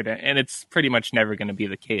record, and it's pretty much never going to be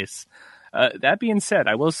the case. That being said,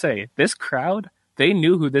 I will say this crowd, they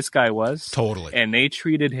knew who this guy was. Totally. And they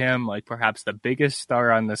treated him like perhaps the biggest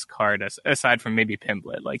star on this card, aside from maybe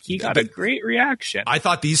Pimblett. Like, he got a great reaction. I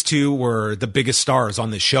thought these two were the biggest stars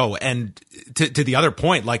on this show. And to the other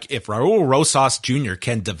point, like, if Raul Rosas Jr.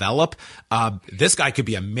 can develop, this guy could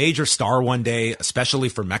be a major star one day, especially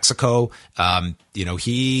for Mexico.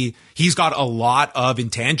 He's got a lot of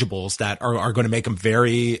intangibles that are going to make him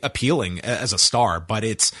very appealing as a star, but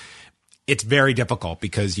it's very difficult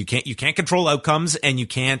because you can't control outcomes and you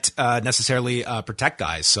can't necessarily protect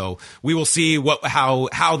guys. So we will see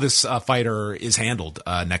how this fighter is handled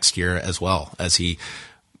next year as well as he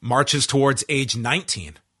marches towards age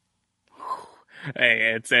 19.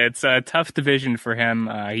 Hey, it's a tough division for him.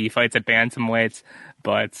 He fights at bantamweights,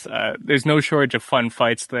 but there's no shortage of fun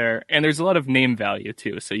fights there, and there's a lot of name value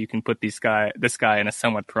too. So you can put this guy in a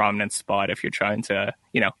somewhat prominent spot if you're trying to,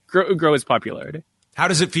 grow his popularity. How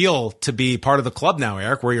does it feel to be part of the club now,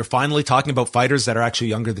 Eric, where you're finally talking about fighters that are actually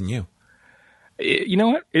younger than you? You know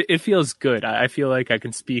what? It feels good. I feel like I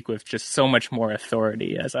can speak with just so much more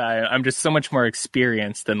authority as I'm just so much more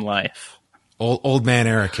experienced in life. Old man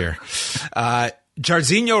Eric here. Jairzinho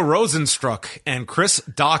Rozenstruik and Chris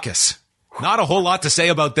Daukaus. Not a whole lot to say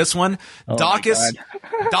about this one. Oh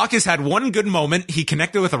Daukaus had one good moment. He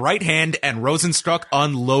connected with a right hand, and Rozenstruik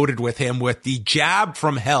unloaded with him with the jab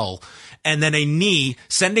from hell, and then a knee,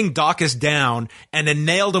 sending Daukaus down, and then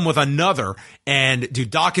nailed him with another. And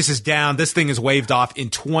dude, Daukaus is down. This thing is waved off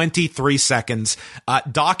in 23 seconds.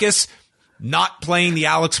 Daukaus not playing the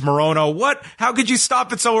Alex Morono. What? How could you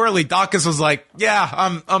stop it so early? Daukaus was like, yeah,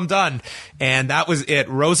 I'm done. And that was it.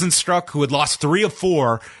 Rozenstruik, who had lost 3 of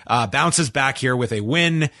 4, bounces back here with a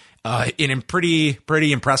win, in pretty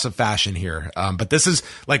impressive fashion here. But this is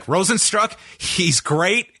like Rozenstruik. He's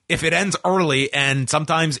great if it ends early, and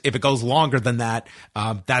sometimes if it goes longer than that,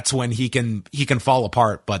 that's when he can fall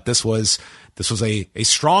apart. But this was a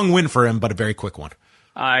strong win for him, but a very quick one.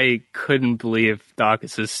 I couldn't believe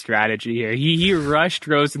Daukaus' strategy here. He rushed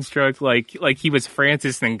Rozenstruik like he was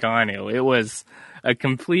Francis Ngannou. It was a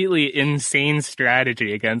completely insane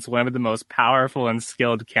strategy against one of the most powerful and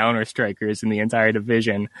skilled counter strikers in the entire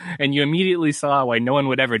division. And you immediately saw why no one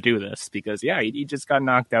would ever do this because, yeah, he just got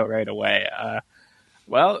knocked out right away.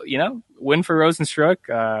 Well, win for Rozenstruik.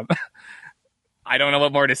 I don't know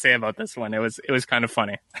what more to say about this one. It was kind of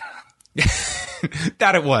funny.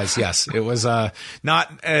 That it was, yes. It was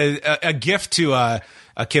not a gift to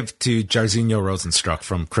Jairzinho Rozenstruik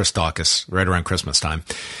from Chris Daukaus right around Christmas time.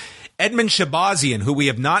 Edmund Shabazian, who we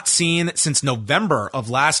have not seen since November of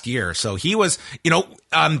last year. So he was,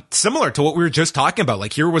 similar to what we were just talking about.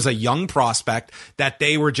 Like here was a young prospect that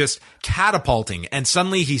they were just catapulting, and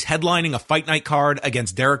suddenly he's headlining a fight night card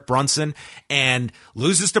against Derek Brunson and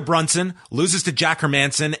loses to Brunson, loses to Jack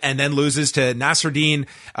Hermanson, and then loses to Nasruddin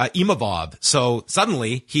Imavov. So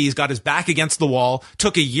suddenly he's got his back against the wall,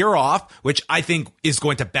 took a year off, which I think is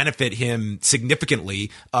going to benefit him significantly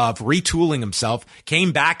of retooling himself,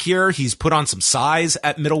 came back here. He's put on some size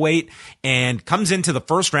at middleweight and comes into the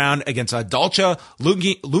first round against Dalcha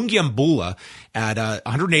Lungiambula at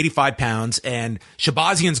 185 pounds. And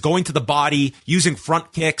Shabazian's going to the body using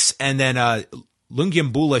front kicks, and then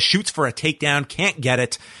Lungiambula shoots for a takedown, can't get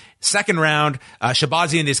it. Second round,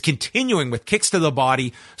 Shabazian is continuing with kicks to the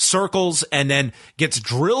body, circles, and then gets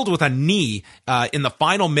drilled with a knee in the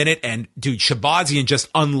final minute. And dude, Shabazian just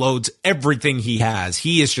unloads everything he has.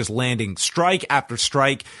 He is just landing strike after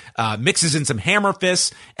strike, mixes in some hammer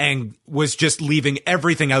fists, and was just leaving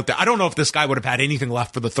everything out there. I don't know if this guy would have had anything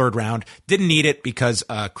left for the third round. Didn't need it because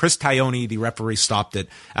Chris Taioni, the referee, stopped it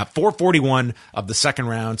at 4:41 of the second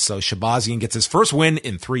round. So Shabazian gets his first win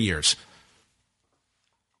in 3 years.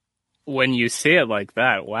 When you say it like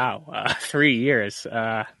that, wow, 3 years.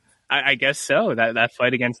 I guess so. That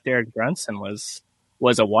fight against Derek Brunson was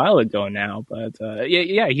a while ago now, but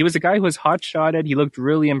yeah, he was a guy who was hot-shotted. He looked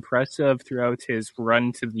really impressive throughout his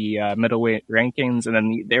run to the middleweight rankings, and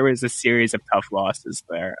then there was a series of tough losses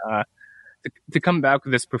there. To come back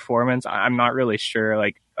with this performance, I'm not really sure.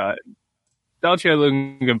 Like Dalcha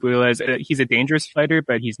Lungiambula, he's a dangerous fighter,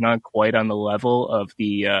 but he's not quite on the level of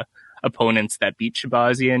the opponents that beat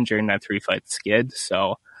Shabazian during that 3-fight skid.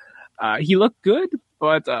 So he looked good,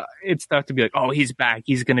 but it's tough to be like, oh, he's back.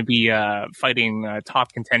 He's going to be fighting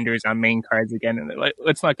top contenders on main cards again. And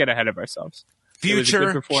let's not get ahead of ourselves.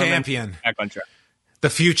 Future champion. Back on track. The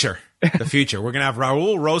future. We're going to have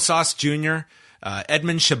Raul Rosas Jr.,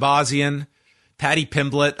 Edmund Shabazian, Paddy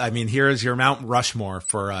Pimblett. I mean, here is your Mount Rushmore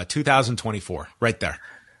for 2024 right there.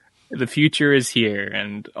 The future is here,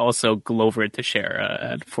 and also Glover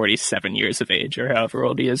Teixeira at 47 years of age, or however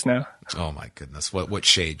old he is now. Oh my goodness, what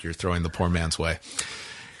shade you're throwing the poor man's way.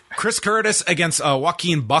 Chris Curtis against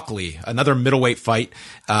Joaquin Buckley, another middleweight fight.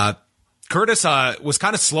 Curtis was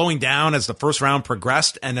kind of slowing down as the first round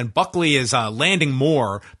progressed, and then Buckley is landing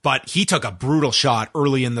more, but he took a brutal shot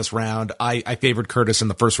early in this round. I favored Curtis in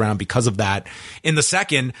the first round because of that. In the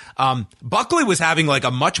second, Buckley was having like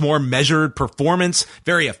a much more measured performance,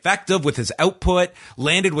 very effective with his output,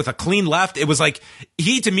 landed with a clean left. It was like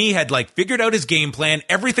he, to me, had like figured out his game plan.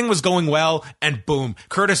 Everything was going well, and boom,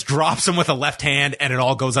 Curtis drops him with a left hand, and it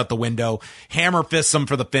all goes out the window. Hammer fists him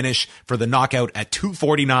for the finish for the knockout at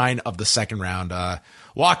 2:49 of the second round.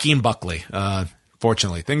 Joaquin Buckley.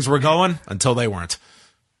 Fortunately, things were going until they weren't.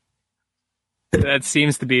 That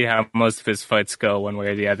seems to be how most of his fights go, one way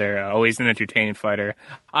or the other. Always an entertaining fighter.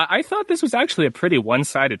 I thought this was actually a pretty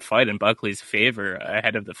one-sided fight in Buckley's favor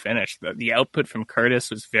ahead of the finish. The output from Curtis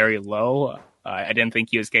was very low. I didn't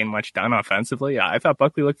think he was getting much done offensively. I thought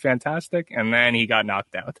Buckley looked fantastic, and then he got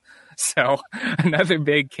knocked out. So another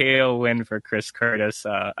big KO win for Chris Curtis.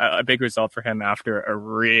 A big result for him after a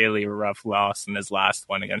really rough loss in his last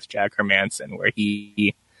one against Jack Hermansson, where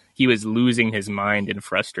he was losing his mind in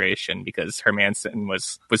frustration because Hermansson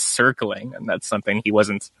was circling, and that's something he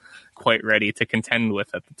wasn't quite ready to contend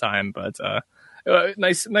with at the time. But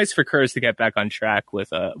nice for Curtis to get back on track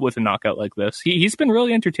with a knockout like this. He's been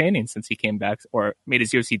really entertaining since he came back, or made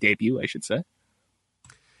his UFC debut, I should say.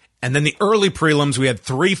 And then the early prelims, we had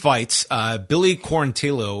 3 fights. Billy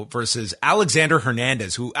Quarantillo versus Alexander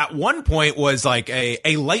Hernandez, who at one point was like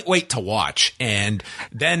a lightweight to watch. And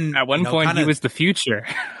then at one point he was the future.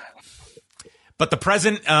 But the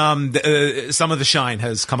present, some of the shine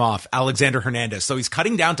has come off Alexander Hernandez. So he's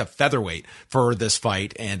cutting down to featherweight for this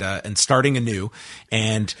fight and starting anew.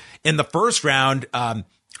 And in the first round,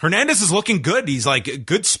 Hernandez is looking good. He's like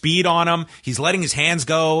good speed on him. He's letting his hands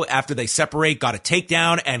go after they separate, got a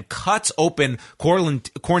takedown, and cuts open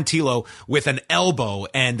Quarantillo with an elbow.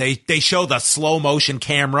 And they show the slow motion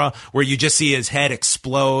camera where you just see his head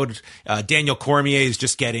explode. Daniel Cormier is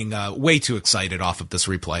just getting way too excited off of this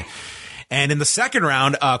replay. And in the second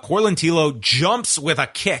round, Quarantillo jumps with a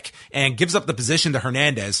kick and gives up the position to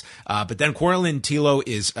Hernandez. But then Quarantillo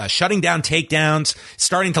is shutting down takedowns,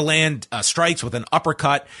 starting to land strikes with an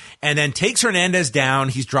uppercut, and then takes Hernandez down.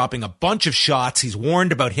 He's dropping a bunch of shots. He's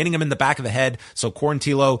warned about hitting him in the back of the head. So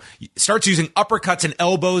Quarantillo starts using uppercuts and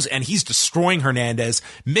elbows, and he's destroying Hernandez,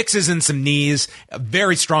 mixes in some knees. A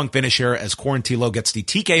very strong finish here as Quarantillo gets the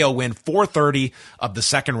TKO win, 4:30 of the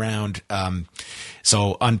second round.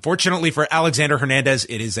 So unfortunately for Alexander Hernandez,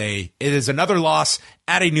 it is another loss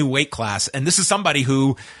at a new weight class. And this is somebody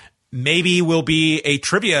who maybe will be a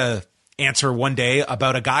trivia answer one day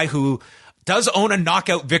about a guy who does own a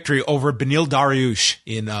knockout victory over Beneil Dariush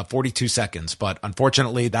in 42 seconds. But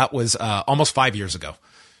unfortunately, that was almost 5 years ago.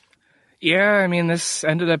 Yeah, I mean, this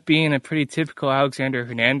ended up being a pretty typical Alexander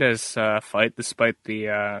Hernandez fight, despite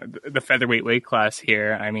the featherweight weight class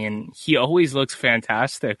here. I mean, he always looks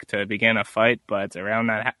fantastic to begin a fight, but around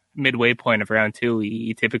that midway point of round 2,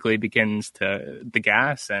 he typically begins to the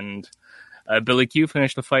gas, and Billy Q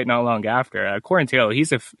finished the fight not long after. Quarantillo,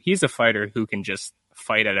 he's a fighter who can just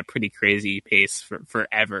fight at a pretty crazy pace for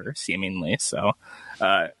forever, seemingly. So,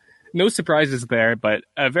 no surprises there, but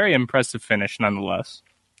a very impressive finish nonetheless.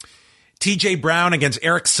 TJ Brown against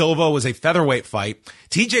Eric Silva was a featherweight fight.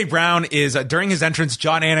 TJ Brown is, during his entrance,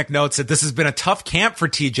 John Anik notes that this has been a tough camp for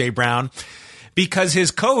TJ Brown because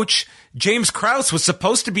his coach, James Krause, was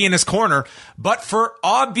supposed to be in his corner, but for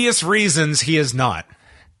obvious reasons, he is not.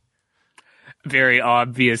 Very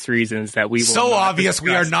obvious reasons that we will so not obvious discuss.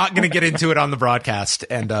 We are not going to get into it on the broadcast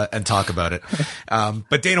and talk about it.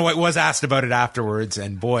 But Dana White was asked about it afterwards,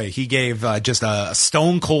 and boy, he gave just a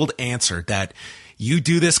stone cold answer that you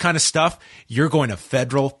do this kind of stuff, you're going to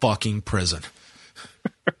federal fucking prison.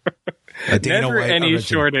 Never any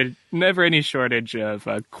shortage of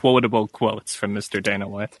quotable quotes from Mr. Dana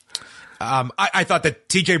White. I thought that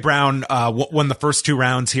TJ Brown won the first 2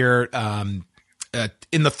 rounds here.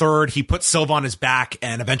 In the third, he put Silva on his back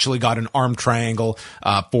and eventually got an arm triangle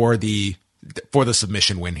for the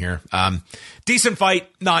submission win here. Decent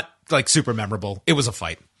fight, not like super memorable. It was a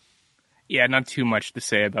fight. Yeah, not too much to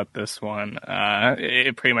say about this one.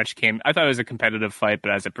 It pretty much came... I thought it was a competitive fight, but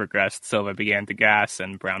as it progressed, Silva began to gas,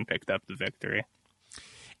 and Brown picked up the victory.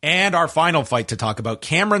 And our final fight to talk about,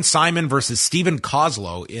 Cameron Simon versus Stephen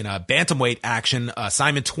Kozlow in a bantamweight action.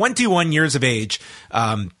 Simon, 21 years of age,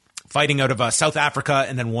 fighting out of South Africa,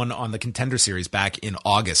 and then won on the Contender Series back in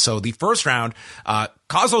August. So the first round,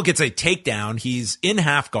 Kozlow gets a takedown. He's in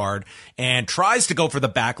half guard and tries to go for the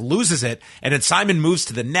back, loses it, and then Simon moves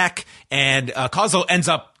to the neck, and Kozlow ends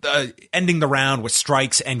up ending the round with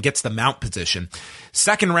strikes and gets the mount position.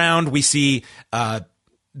 Second round, we see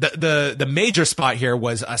the major spot here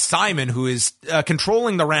was Simon, who is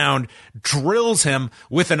controlling the round, drills him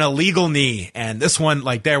with an illegal knee. And this one,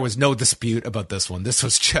 like, there was no dispute about this one. This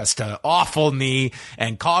was just an awful knee,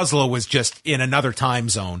 and Kozlov was just in another time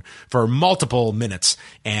zone for multiple minutes.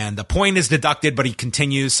 And the point is deducted, but he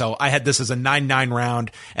continues. So I had this as a 9-9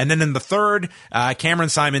 round. And then in the third, Cameron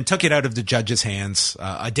Simon took it out of the judge's hands,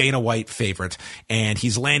 a Dana White favorite. And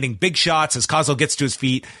he's landing big shots as Kozlov gets to his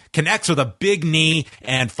feet, connects with a big knee,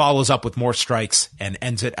 and follows up with more strikes and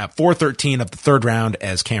ends it at 4-13 of the third round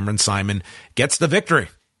as Cameron Simon gets the victory.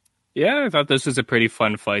 Yeah, I thought this was a pretty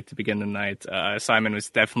fun fight to begin the night. Simon was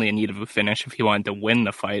definitely in need of a finish if he wanted to win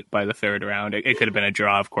the fight by the third round. It could have been a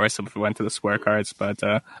draw, of course, if we went to the scorecards, but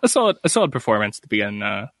a solid performance to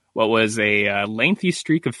begin what was a lengthy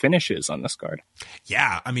streak of finishes on this card.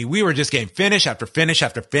 Yeah, I mean, we were just getting finish after finish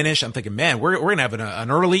after finish. I'm thinking, man, we're going to have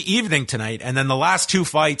an early evening tonight. And then the last two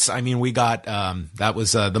fights, I mean, we got, that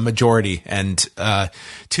was the majority, and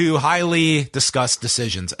two highly discussed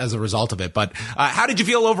decisions as a result of it. But how did you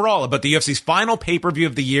feel overall about the UFC's final pay-per-view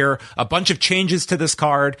of the year? A bunch of changes to this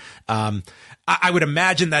card. I would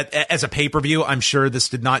imagine that as a pay-per-view, I'm sure this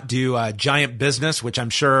did not do giant business, which I'm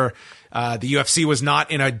sure the UFC was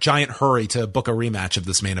not in a giant hurry to book a rematch of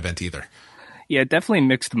this main event either. Yeah, definitely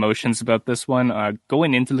mixed emotions about this one.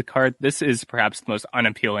 Going into the card, this is perhaps the most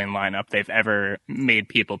unappealing lineup they've ever made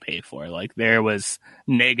people pay for. Like, there was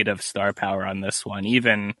negative star power on this one.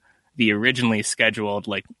 Even the originally scheduled,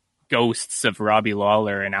 like, ghosts of Robbie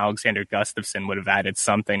Lawler and Alexander Gustafsson would have added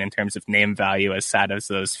something in terms of name value, as sad as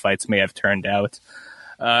those fights may have turned out.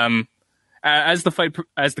 As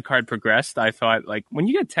the card progressed, I thought, like, when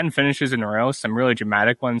you get 10 finishes in a row, some really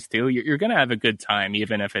dramatic ones too, you're going to have a good time,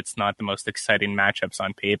 even if it's not the most exciting matchups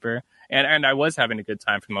on paper. And I was having a good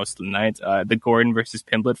time for most of the night. The Gordon versus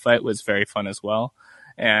Pimblett fight was very fun as well.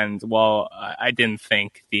 And while I didn't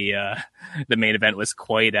think the main event was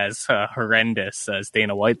quite as horrendous as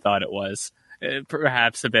Dana White thought it was,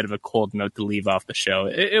 perhaps a bit of a cold note to leave off the show.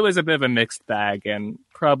 It was a bit of a mixed bag, and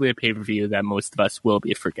probably a pay-per-view that most of us will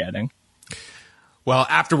be forgetting. Well,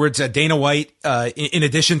 afterwards, Dana White, in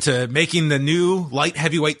addition to making the new light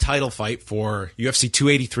heavyweight title fight for UFC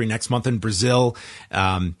 283 next month in Brazil,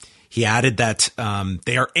 he added that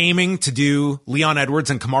they are aiming to do Leon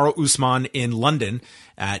Edwards and Kamaru Usman in London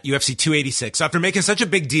at UFC 286. So after making such a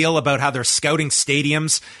big deal about how they're scouting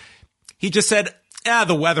stadiums, he just said,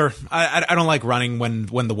 the weather. I don't like running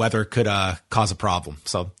when the weather could cause a problem.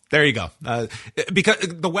 So there you go. Because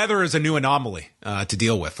the weather is a new anomaly to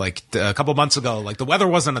deal with. Like a couple months ago, like the weather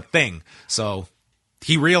wasn't a thing. So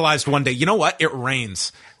he realized one day, you know what? It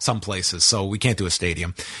rains some places, so we can't do a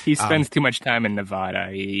stadium. He spends too much time in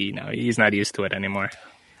Nevada. He's not used to it anymore.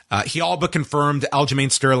 He all but confirmed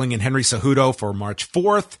Aljamain Sterling and Henry Cejudo for March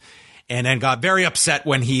 4th. And then got very upset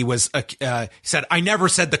when he was said, "I never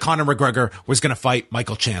said that Conor McGregor was going to fight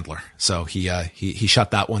Michael Chandler." So he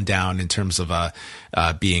shut that one down in terms of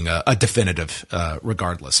being a definitive,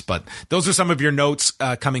 regardless. But those are some of your notes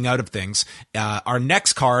coming out of things. Our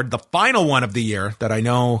next card, the final one of the year that I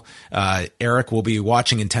know Eric will be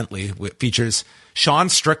watching intently, features Sean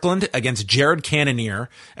Strickland against Jared Cannonier,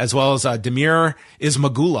 as well as Damir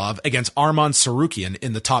Ismagulov against Arman Sarukian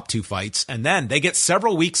in the top two fights. And then they get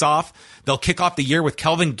several weeks off. They'll kick off the year with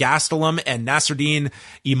Kelvin Gastelum and Nasruddin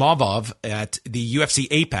Imavov at the UFC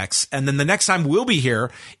Apex. And then the next time we'll be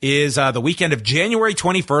here is the weekend of January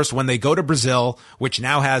 21st when they go to Brazil, which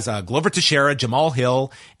now has Glover Teixeira, Jamal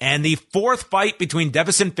Hill, and the fourth fight between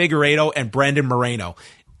Devison Figueiredo and Brandon Moreno.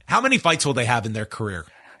 How many fights will they have in their career?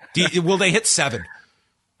 Will they hit 7?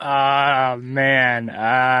 Man.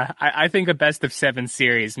 I think a best of 7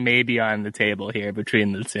 series may be on the table here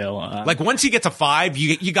between the two. Like once you get to 5,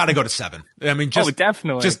 you got to go to 7. I mean,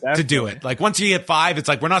 definitely to do it. Like once you hit 5, it's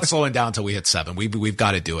like we're not slowing down until we hit 7. We've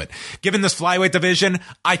got to do it. Given this flyweight division,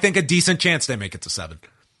 I think a decent chance they make it to 7.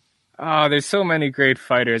 Oh, there's so many great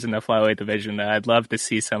fighters in the flyweight division that I'd love to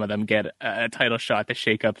see some of them get a title shot to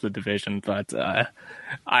shake up the division, but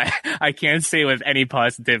I can't say with any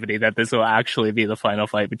positivity that this will actually be the final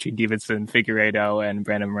fight between Devison Figueiredo and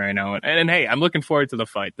Brandon Moreno. And hey, I'm looking forward to the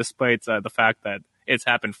fight, despite the fact that it's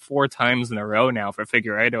happened 4 times in a row now for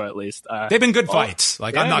Figueiredo, at least. They've been good fights.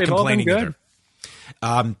 Like I'm not complaining either.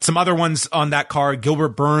 Some other ones on that card: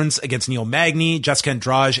 Gilbert Burns against Neil Magny, Jessica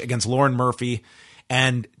Andrade against Lauren Murphy.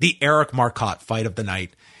 And the Eric Marcotte fight of the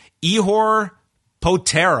night, Ihor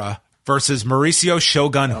Potera versus Mauricio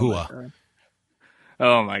Shogun Hua.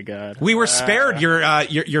 Oh my God! We were spared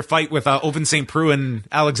your fight with Ovince St. Preux and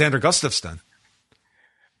Alexander Gustafsson.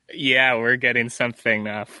 Yeah, we're getting something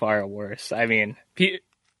far worse. I mean,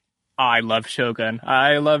 I love Shogun.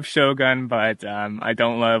 I love Shogun, but I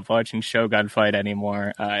don't love watching Shogun fight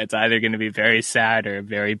anymore. It's either going to be very sad or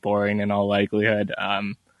very boring in all likelihood. I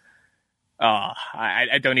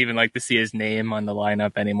don't even like to see his name on the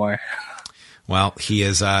lineup anymore. Well, he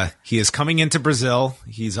is coming into Brazil.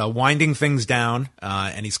 He's winding things down,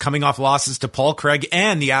 and he's coming off losses to Paul Craig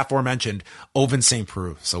and the aforementioned Ovince St.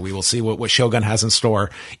 Preux. So we will see what Shogun has in store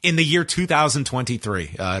in the year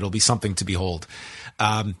 2023. It'll be something to behold.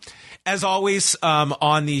 As always,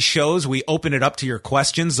 on these shows, we open it up to your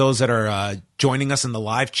questions, those that are joining us in the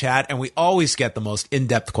live chat. And we always get the most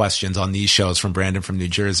in-depth questions on these shows from Brandon from New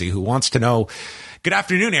Jersey, who wants to know, good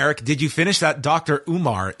afternoon, Eric. Did you finish that Dr.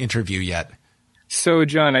 Umar interview yet? So,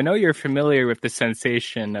 John, I know you're familiar with the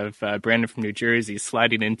sensation of Brandon from New Jersey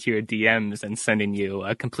sliding into your DMs and sending you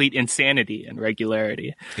complete insanity and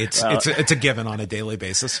regularity. It's a given on a daily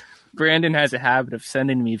basis. Brandon has a habit of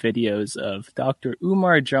sending me videos of Dr.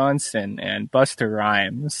 Umar Johnson and Buster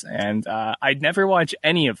Rhymes, and I'd never watch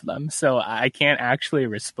any of them, so I can't actually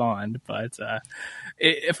respond. But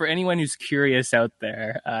for anyone who's curious out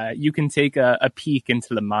there, you can take a peek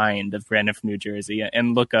into the mind of Brandon from New Jersey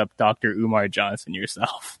and look up Dr. Umar Johnson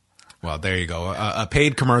yourself. Well, there you go. A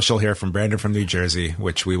paid commercial here from Brandon from New Jersey,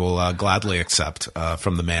 which we will gladly accept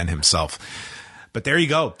from the man himself. But there you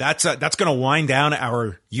go. That's going to wind down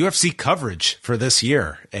our UFC coverage for this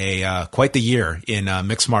year. Quite the year in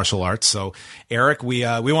mixed martial arts. So, Eric, we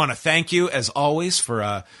want to thank you as always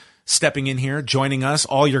for stepping in here, joining us.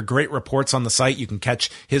 All your great reports on the site. You can catch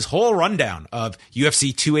his whole rundown of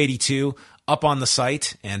UFC 282 up on the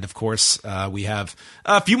site. And of course, we have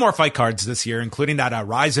a few more fight cards this year, including that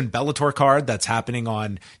Rise and Bellator card that's happening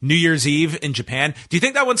on New Year's Eve in Japan. Do you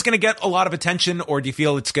think that one's going to get a lot of attention, or do you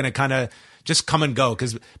feel it's going to kind of just come and go?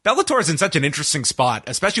 Because Bellator is in such an interesting spot,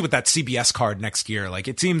 especially with that CBS card next year. Like,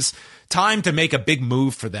 it seems time to make a big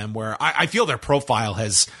move for them, where I feel their profile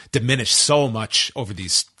has diminished so much over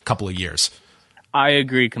these couple of years. I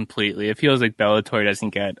agree completely. It feels like Bellator doesn't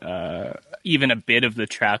get even a bit of the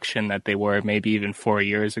traction that they were maybe even 4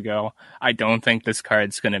 years ago. I don't think this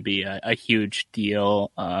card's going to be a huge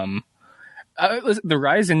deal. The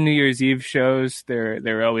Rise and New Year's Eve shows,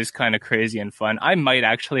 they're always kind of crazy and fun. I might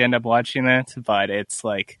actually end up watching it, but it's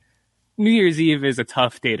like New Year's Eve is a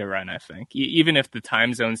tough day to run, I think. Even if the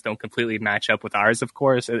time zones don't completely match up with ours, of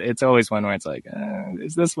course, it's always one where it's like,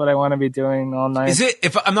 is this what I want to be doing all night? Is it,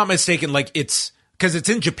 if I'm not mistaken, like it's, because it's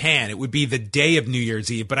in Japan, it would be the day of New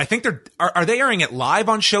Year's Eve, but I think are they airing it live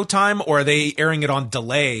on Showtime, or are they airing it on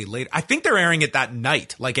delay later? I think they're airing it that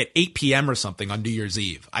night, like at 8 p.m. or something on New Year's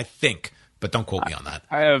Eve, I think. But don't quote me on that.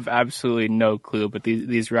 I have absolutely no clue, but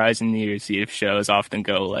these Rise and New Year's Eve shows often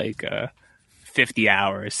go like 50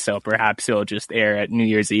 hours, so perhaps it'll just air at New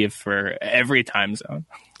Year's Eve for every time zone.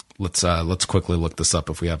 Let's quickly look this up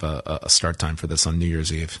if we have a start time for this on New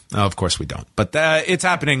Year's Eve. Oh, of course we don't, but it's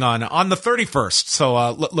happening on the 31st,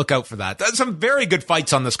 so look out for that. There's some very good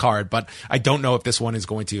fights on this card, but I don't know if this one is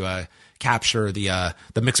going to capture the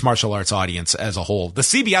mixed martial arts audience as a whole. The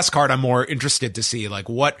CBS card, I'm more interested to see like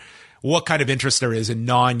what kind of interest there is in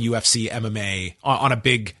non-UFC MMA on a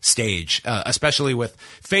big stage, especially with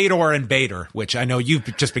Fedor and Bader, which I know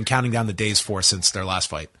you've just been counting down the days for since their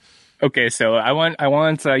last fight. Okay, so I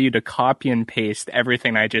want you to copy and paste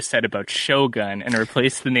everything I just said about Shogun and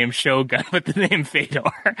replace the name Shogun with the name Fedor,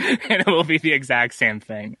 and it will be the exact same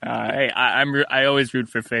thing. I always root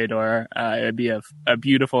for Fedor. It'd be a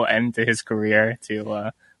beautiful end to his career to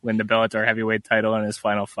win the Bellator heavyweight title in his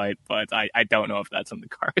final fight, but I don't know if that's on the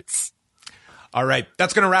cards. All right,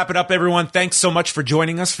 that's going to wrap it up, everyone. Thanks so much for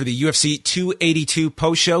joining us for the UFC 282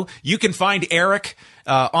 post show. You can find Eric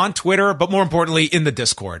on Twitter, but more importantly, in the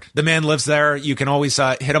Discord. The man lives there. You can always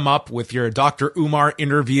hit him up with your Dr. Umar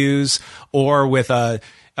interviews, or with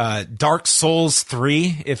Dark Souls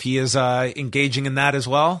 3 if he is engaging in that as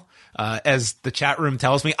well. As the chat room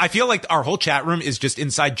tells me, I feel like our whole chat room is just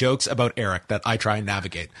inside jokes about Eric that I try and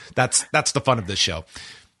navigate. That's the fun of this show.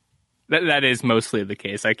 That is mostly the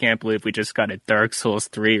case. I can't believe we just got a Dark Souls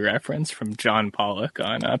 3 reference from John Pollock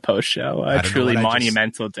on a post show. A truly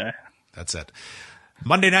monumental day. That's it.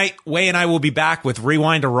 Monday night, Wei and I will be back with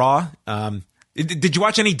Rewind to Raw. Did you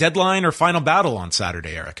watch any Deadline or Final Battle on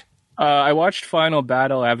Saturday, Eric? I watched Final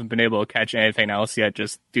Battle. I haven't been able to catch anything else yet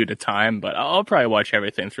just due to time, but I'll probably watch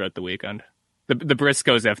everything throughout the weekend. The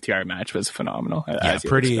Briscoes FTR match was phenomenal. Yeah,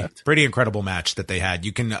 pretty incredible match that they had.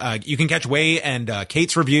 You can catch Wei and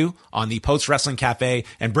Kate's review on the Post Wrestling Cafe,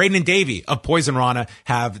 and Braden and Davey of Poison Rana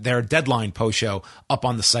have their Deadline post show up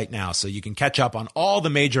on the site now, so you can catch up on all the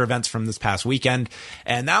major events from this past weekend.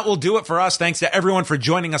 And that will do it for us. Thanks to everyone for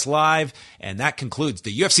joining us live, and that concludes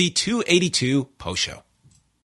the UFC 282 post show.